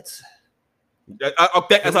the Nets. That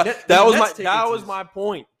Them was Nets my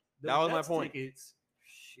point. Them That was my Nets point. Tickets,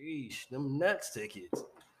 sheesh, them Nets tickets.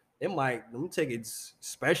 Them tickets,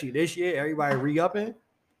 especially this year, everybody re-upping.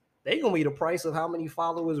 They gonna be the price of how many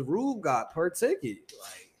followers Rube got per ticket.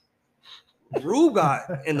 Like, Rube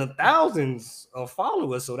got in the thousands of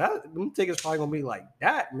followers, so them tickets probably gonna be like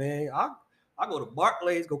that, man. I go to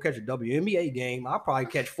Barclays, go catch a WNBA game. I'll probably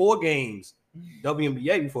catch 4 games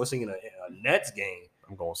WNBA before seeing a Nets game.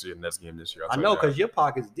 I'm going to see a Nets game this year. I know, because your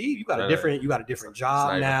pocket's deep. You got a different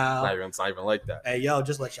job now. It's not even like that. Hey, yo,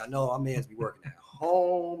 just let y'all know, my man's be working at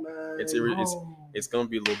home, man. It's going to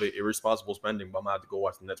be a little bit irresponsible spending, but I'm going to have to go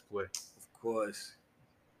watch the Nets play. Of course.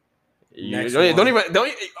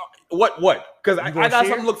 What? Because I gonna got share?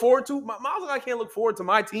 something to look forward to. Miles and I can't look forward to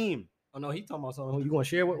my team. Oh, no, he talking about something. You going to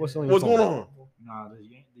share? What's on your What's phone? going on? Nah, the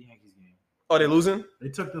Yankees game. Oh, they losing? They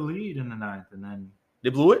took the lead in the 9th and then They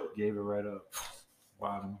blew it? gave it right up.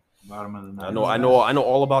 Bottom of the 9th. I know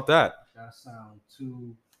all about that. That sound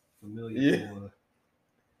too familiar Yeah. for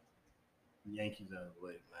Yankees out of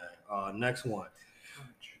late, man. Next one.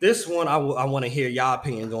 This one I want to hear y'all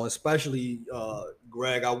opinions on, especially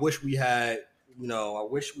Greg. I wish we had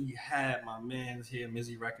my man's here,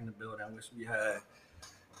 Mizzy Wreck in the building. I wish we had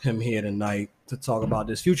him here tonight to talk about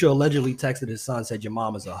this. Future allegedly texted his son, said your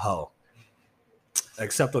mom is a hoe.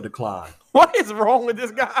 Accept or decline. What is wrong with this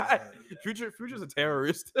guy? Future's a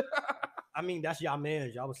terrorist. I mean, that's y'all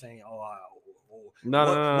man. Y'all was saying,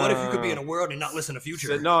 No. what if you could be in a world and not listen to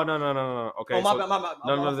Future? No. Okay. Oh, my so- bad, my fault.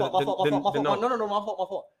 My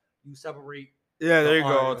fault. You separate. Yeah, there you go.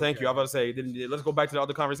 Alright, Thank okay. you. I was about to say, let's go back to the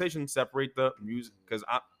other conversation. Separate the music because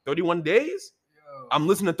 31 days. I'm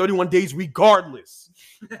listening to 31 days regardless.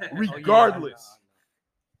 Regardless.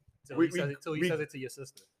 Till he says it to your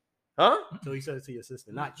sister. Huh? Till he says it to your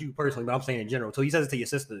sister. Not you personally, but I'm saying in general. Till he says it to your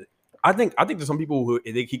sister. I think there's some people who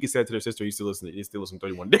he could say it to their sister. He still listen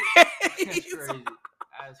 31 days. That's crazy.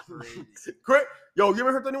 That's crazy. Great. Yo, you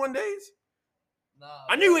ever heard 31 days? Nah,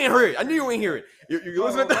 I knew you ain't heard it. I knew you ain't hear it. You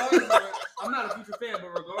listening to I'm not a Future fan, but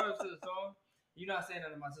regardless of the song, you're not saying that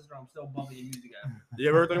to my sister. I'm still bumping your music out. You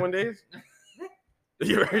ever heard 31 days?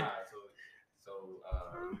 You ever heard?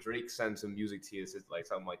 Drake send some music to your sister, like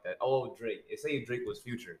something like that. Oh, Drake. Say Drake was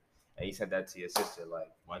Future, and he sent that to your sister. Like,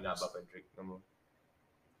 why not bumping Drake no more?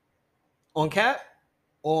 On cap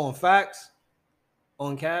or on facts?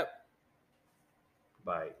 On cap.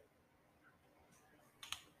 Like,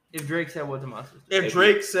 If Drake said what to my sister. If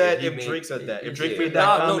Drake said if he that, if if Drake he- made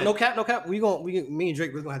that comment, No cap. Me and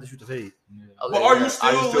Drake, we're gonna have to shoot the fade. But are you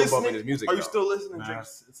still bumping listening? his music? Are you though? still listening, Nah, Drake?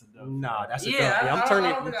 it's a dub. Nah, that's a Yeah, dub. I I'm don't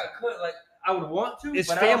turning. think I could. Like, I would want to. His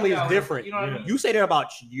but I don't family think is I would, different. You know what I mean? You say that about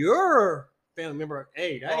your family member.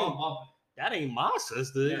 Hey, that Oh, ain't I'm bumping. that ain't my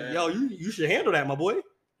sister. Yeah. Yo, you should handle that, my boy.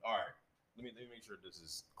 All right, let me make sure this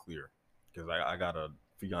is clear because I got a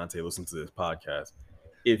fiance listen to this podcast.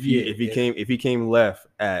 If he came left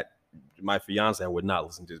at my fiance, I would not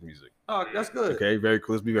listen to his music. Oh, that's good. Okay, very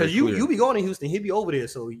clear. Let's be very Because clear. you be going to Houston, he'd be over there,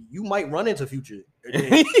 so you might run into Future.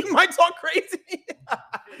 he might talk crazy.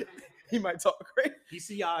 He might talk crazy. He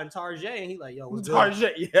see y'all in Tarjay, and he like, yo, what's good?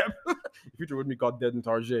 Tarjay, yeah. Future would be called Dead in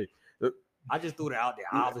Tarjay. I just threw it out there.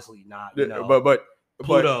 Obviously not. But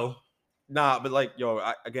Pluto. nah, but like yo,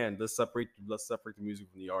 again, let's separate the music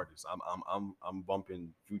from the artist. I'm bumping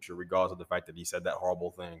Future regardless of the fact that he said that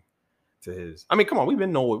horrible thing to his. I mean, come on, we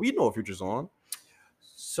know what Future's on.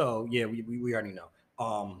 So yeah, we already know.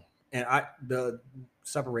 And the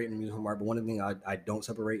separating music from art, but one of the things I don't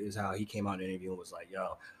separate is how he came out in an interview and was like,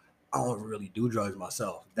 yo, I don't really do drugs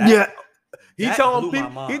myself. He that telling blew my people,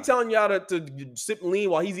 mind. he telling y'all to sip lean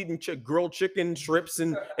while he's eating grilled chicken strips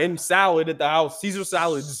and salad at the house, Caesar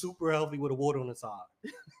salads. super healthy with a water on the side.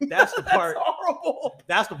 That's the part. horrible.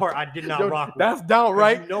 That's the part I did not Yo, rock with. that's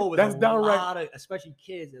downright. You know, That's downright. lot of, especially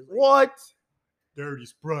kids. It's like, What? dirty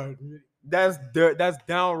Sprite. That's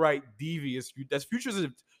downright devious. That's Future's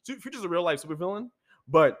a real life supervillain,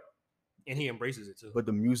 but And he embraces it too.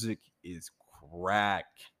 the music is crack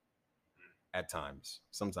at times.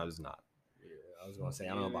 Sometimes it's not. I was gonna say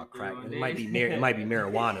I don't know about crack. It might be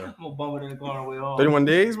marijuana. I'm gonna bump it in the car on the way home. 31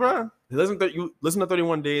 days, bro. Listen to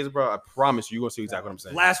 31 days, bro. I promise you're gonna see exactly what I'm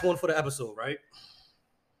saying. Last one for the episode, right?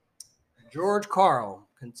 George Karl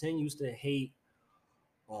continues to hate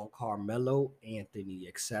on Carmelo Anthony,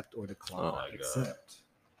 accept or decline. Oh my God. Except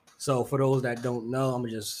So for those that don't know, I'm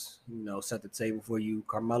gonna just set the table for you.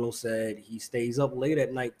 Carmelo said he stays up late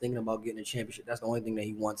at night thinking about getting a championship. That's the only thing that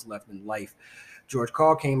he wants left in life. George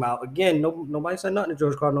Karl came out again. Nobody said nothing to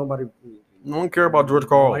George Karl. No one care about George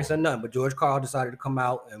Karl. Nobody said nothing. But George Karl decided to come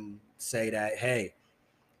out and say that, hey,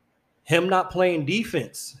 him not playing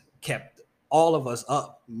defense kept all of us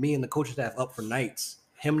up, me and the coaching staff up for nights.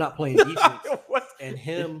 Him not playing defense What? and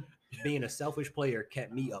him being a selfish player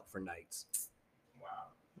kept me up for nights.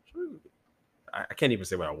 I can't even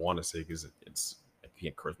say what I want to say because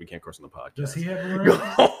we can't curse on the podcast. does he have a ring?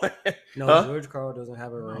 No, Huh? George Karl doesn't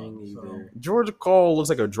have a ring so- either. George Karl looks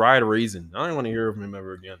like a dried raisin. I don't want to hear from him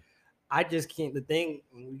ever again. I just can't. The thing,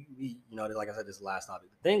 like I said, this last topic.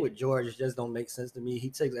 The thing with George just don't make sense to me. He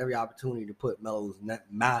takes every opportunity to put Melo's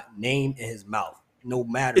name in his mouth, no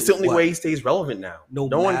matter. It's the only what. way he stays relevant now. No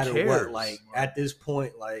one matter cares. what. Like at this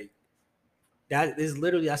point, like that is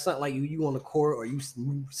literally that's something like you on the court or you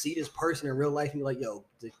see this person in real life and you're like, yo,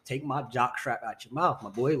 take my jock strap out your mouth, my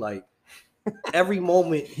boy. Like every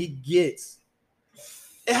moment he gets,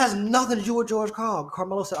 it has nothing to do with George Karl.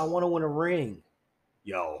 Carmelo said, I want to win a ring.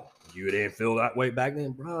 Yo, you didn't feel that way back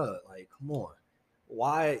then, bro. Like, come on.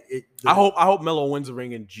 Why? I hope Melo wins the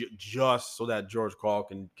ring and just so that George Karl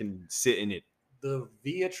can sit in it. the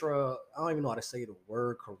Vitra, I don't even know how to say the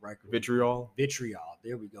word correctly. Vitriol. Vitriol.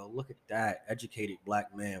 There we go. Look at that. Educated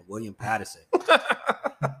black man, William Patterson.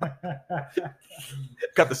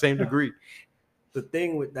 Got the same degree. The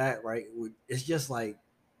thing with that, right, it's just like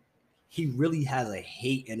he really has a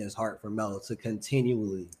hate in his heart for Melo to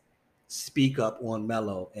continually speak up on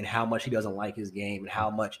Melo and how much he doesn't like his game and how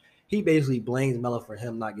much he basically blames Melo for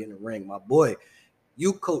him not getting a ring. My boy,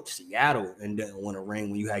 you coached Seattle and didn't win a ring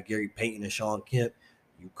when you had Gary Payton and Sean Kemp.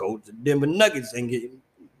 You coached the Denver Nuggets and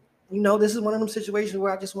this is one of them situations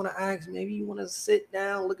where I just want to ask, maybe you want to sit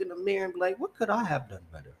down, look in the mirror and be like, what could I have done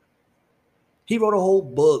better? He wrote a whole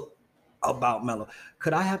book about Melo.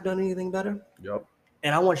 Could I have done anything better? Yep.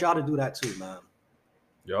 And I want y'all to do that too, man.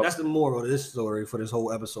 Yep. That's the moral of this story for this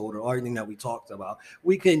whole episode or everything that we talked about.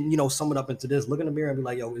 We can, sum it up into this. Look in the mirror and be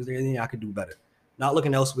like, yo, is there anything I could do better? Not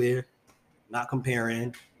looking elsewhere, not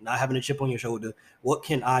comparing, not having a chip on your shoulder. What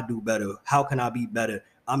can I do better? How can I be better?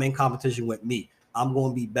 I'm in competition with me. I'm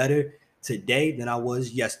going to be better today than I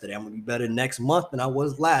was yesterday. I'm going to be better next month than I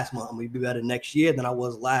was last month. I'm going to be better next year than I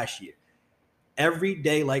was last year. Every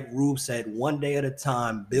day, like Rube said, one day at a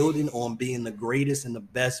time, building on being the greatest and the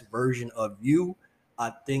best version of you.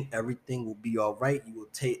 I think everything will be all right.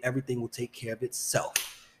 Everything will take care of itself.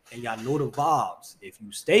 and y'all know the vibes. If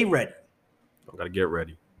you stay ready, I gotta get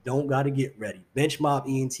ready. don't gotta get ready. Bench Mob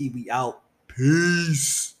ENT, we out.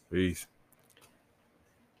 Peace. Peace.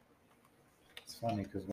 It's funny because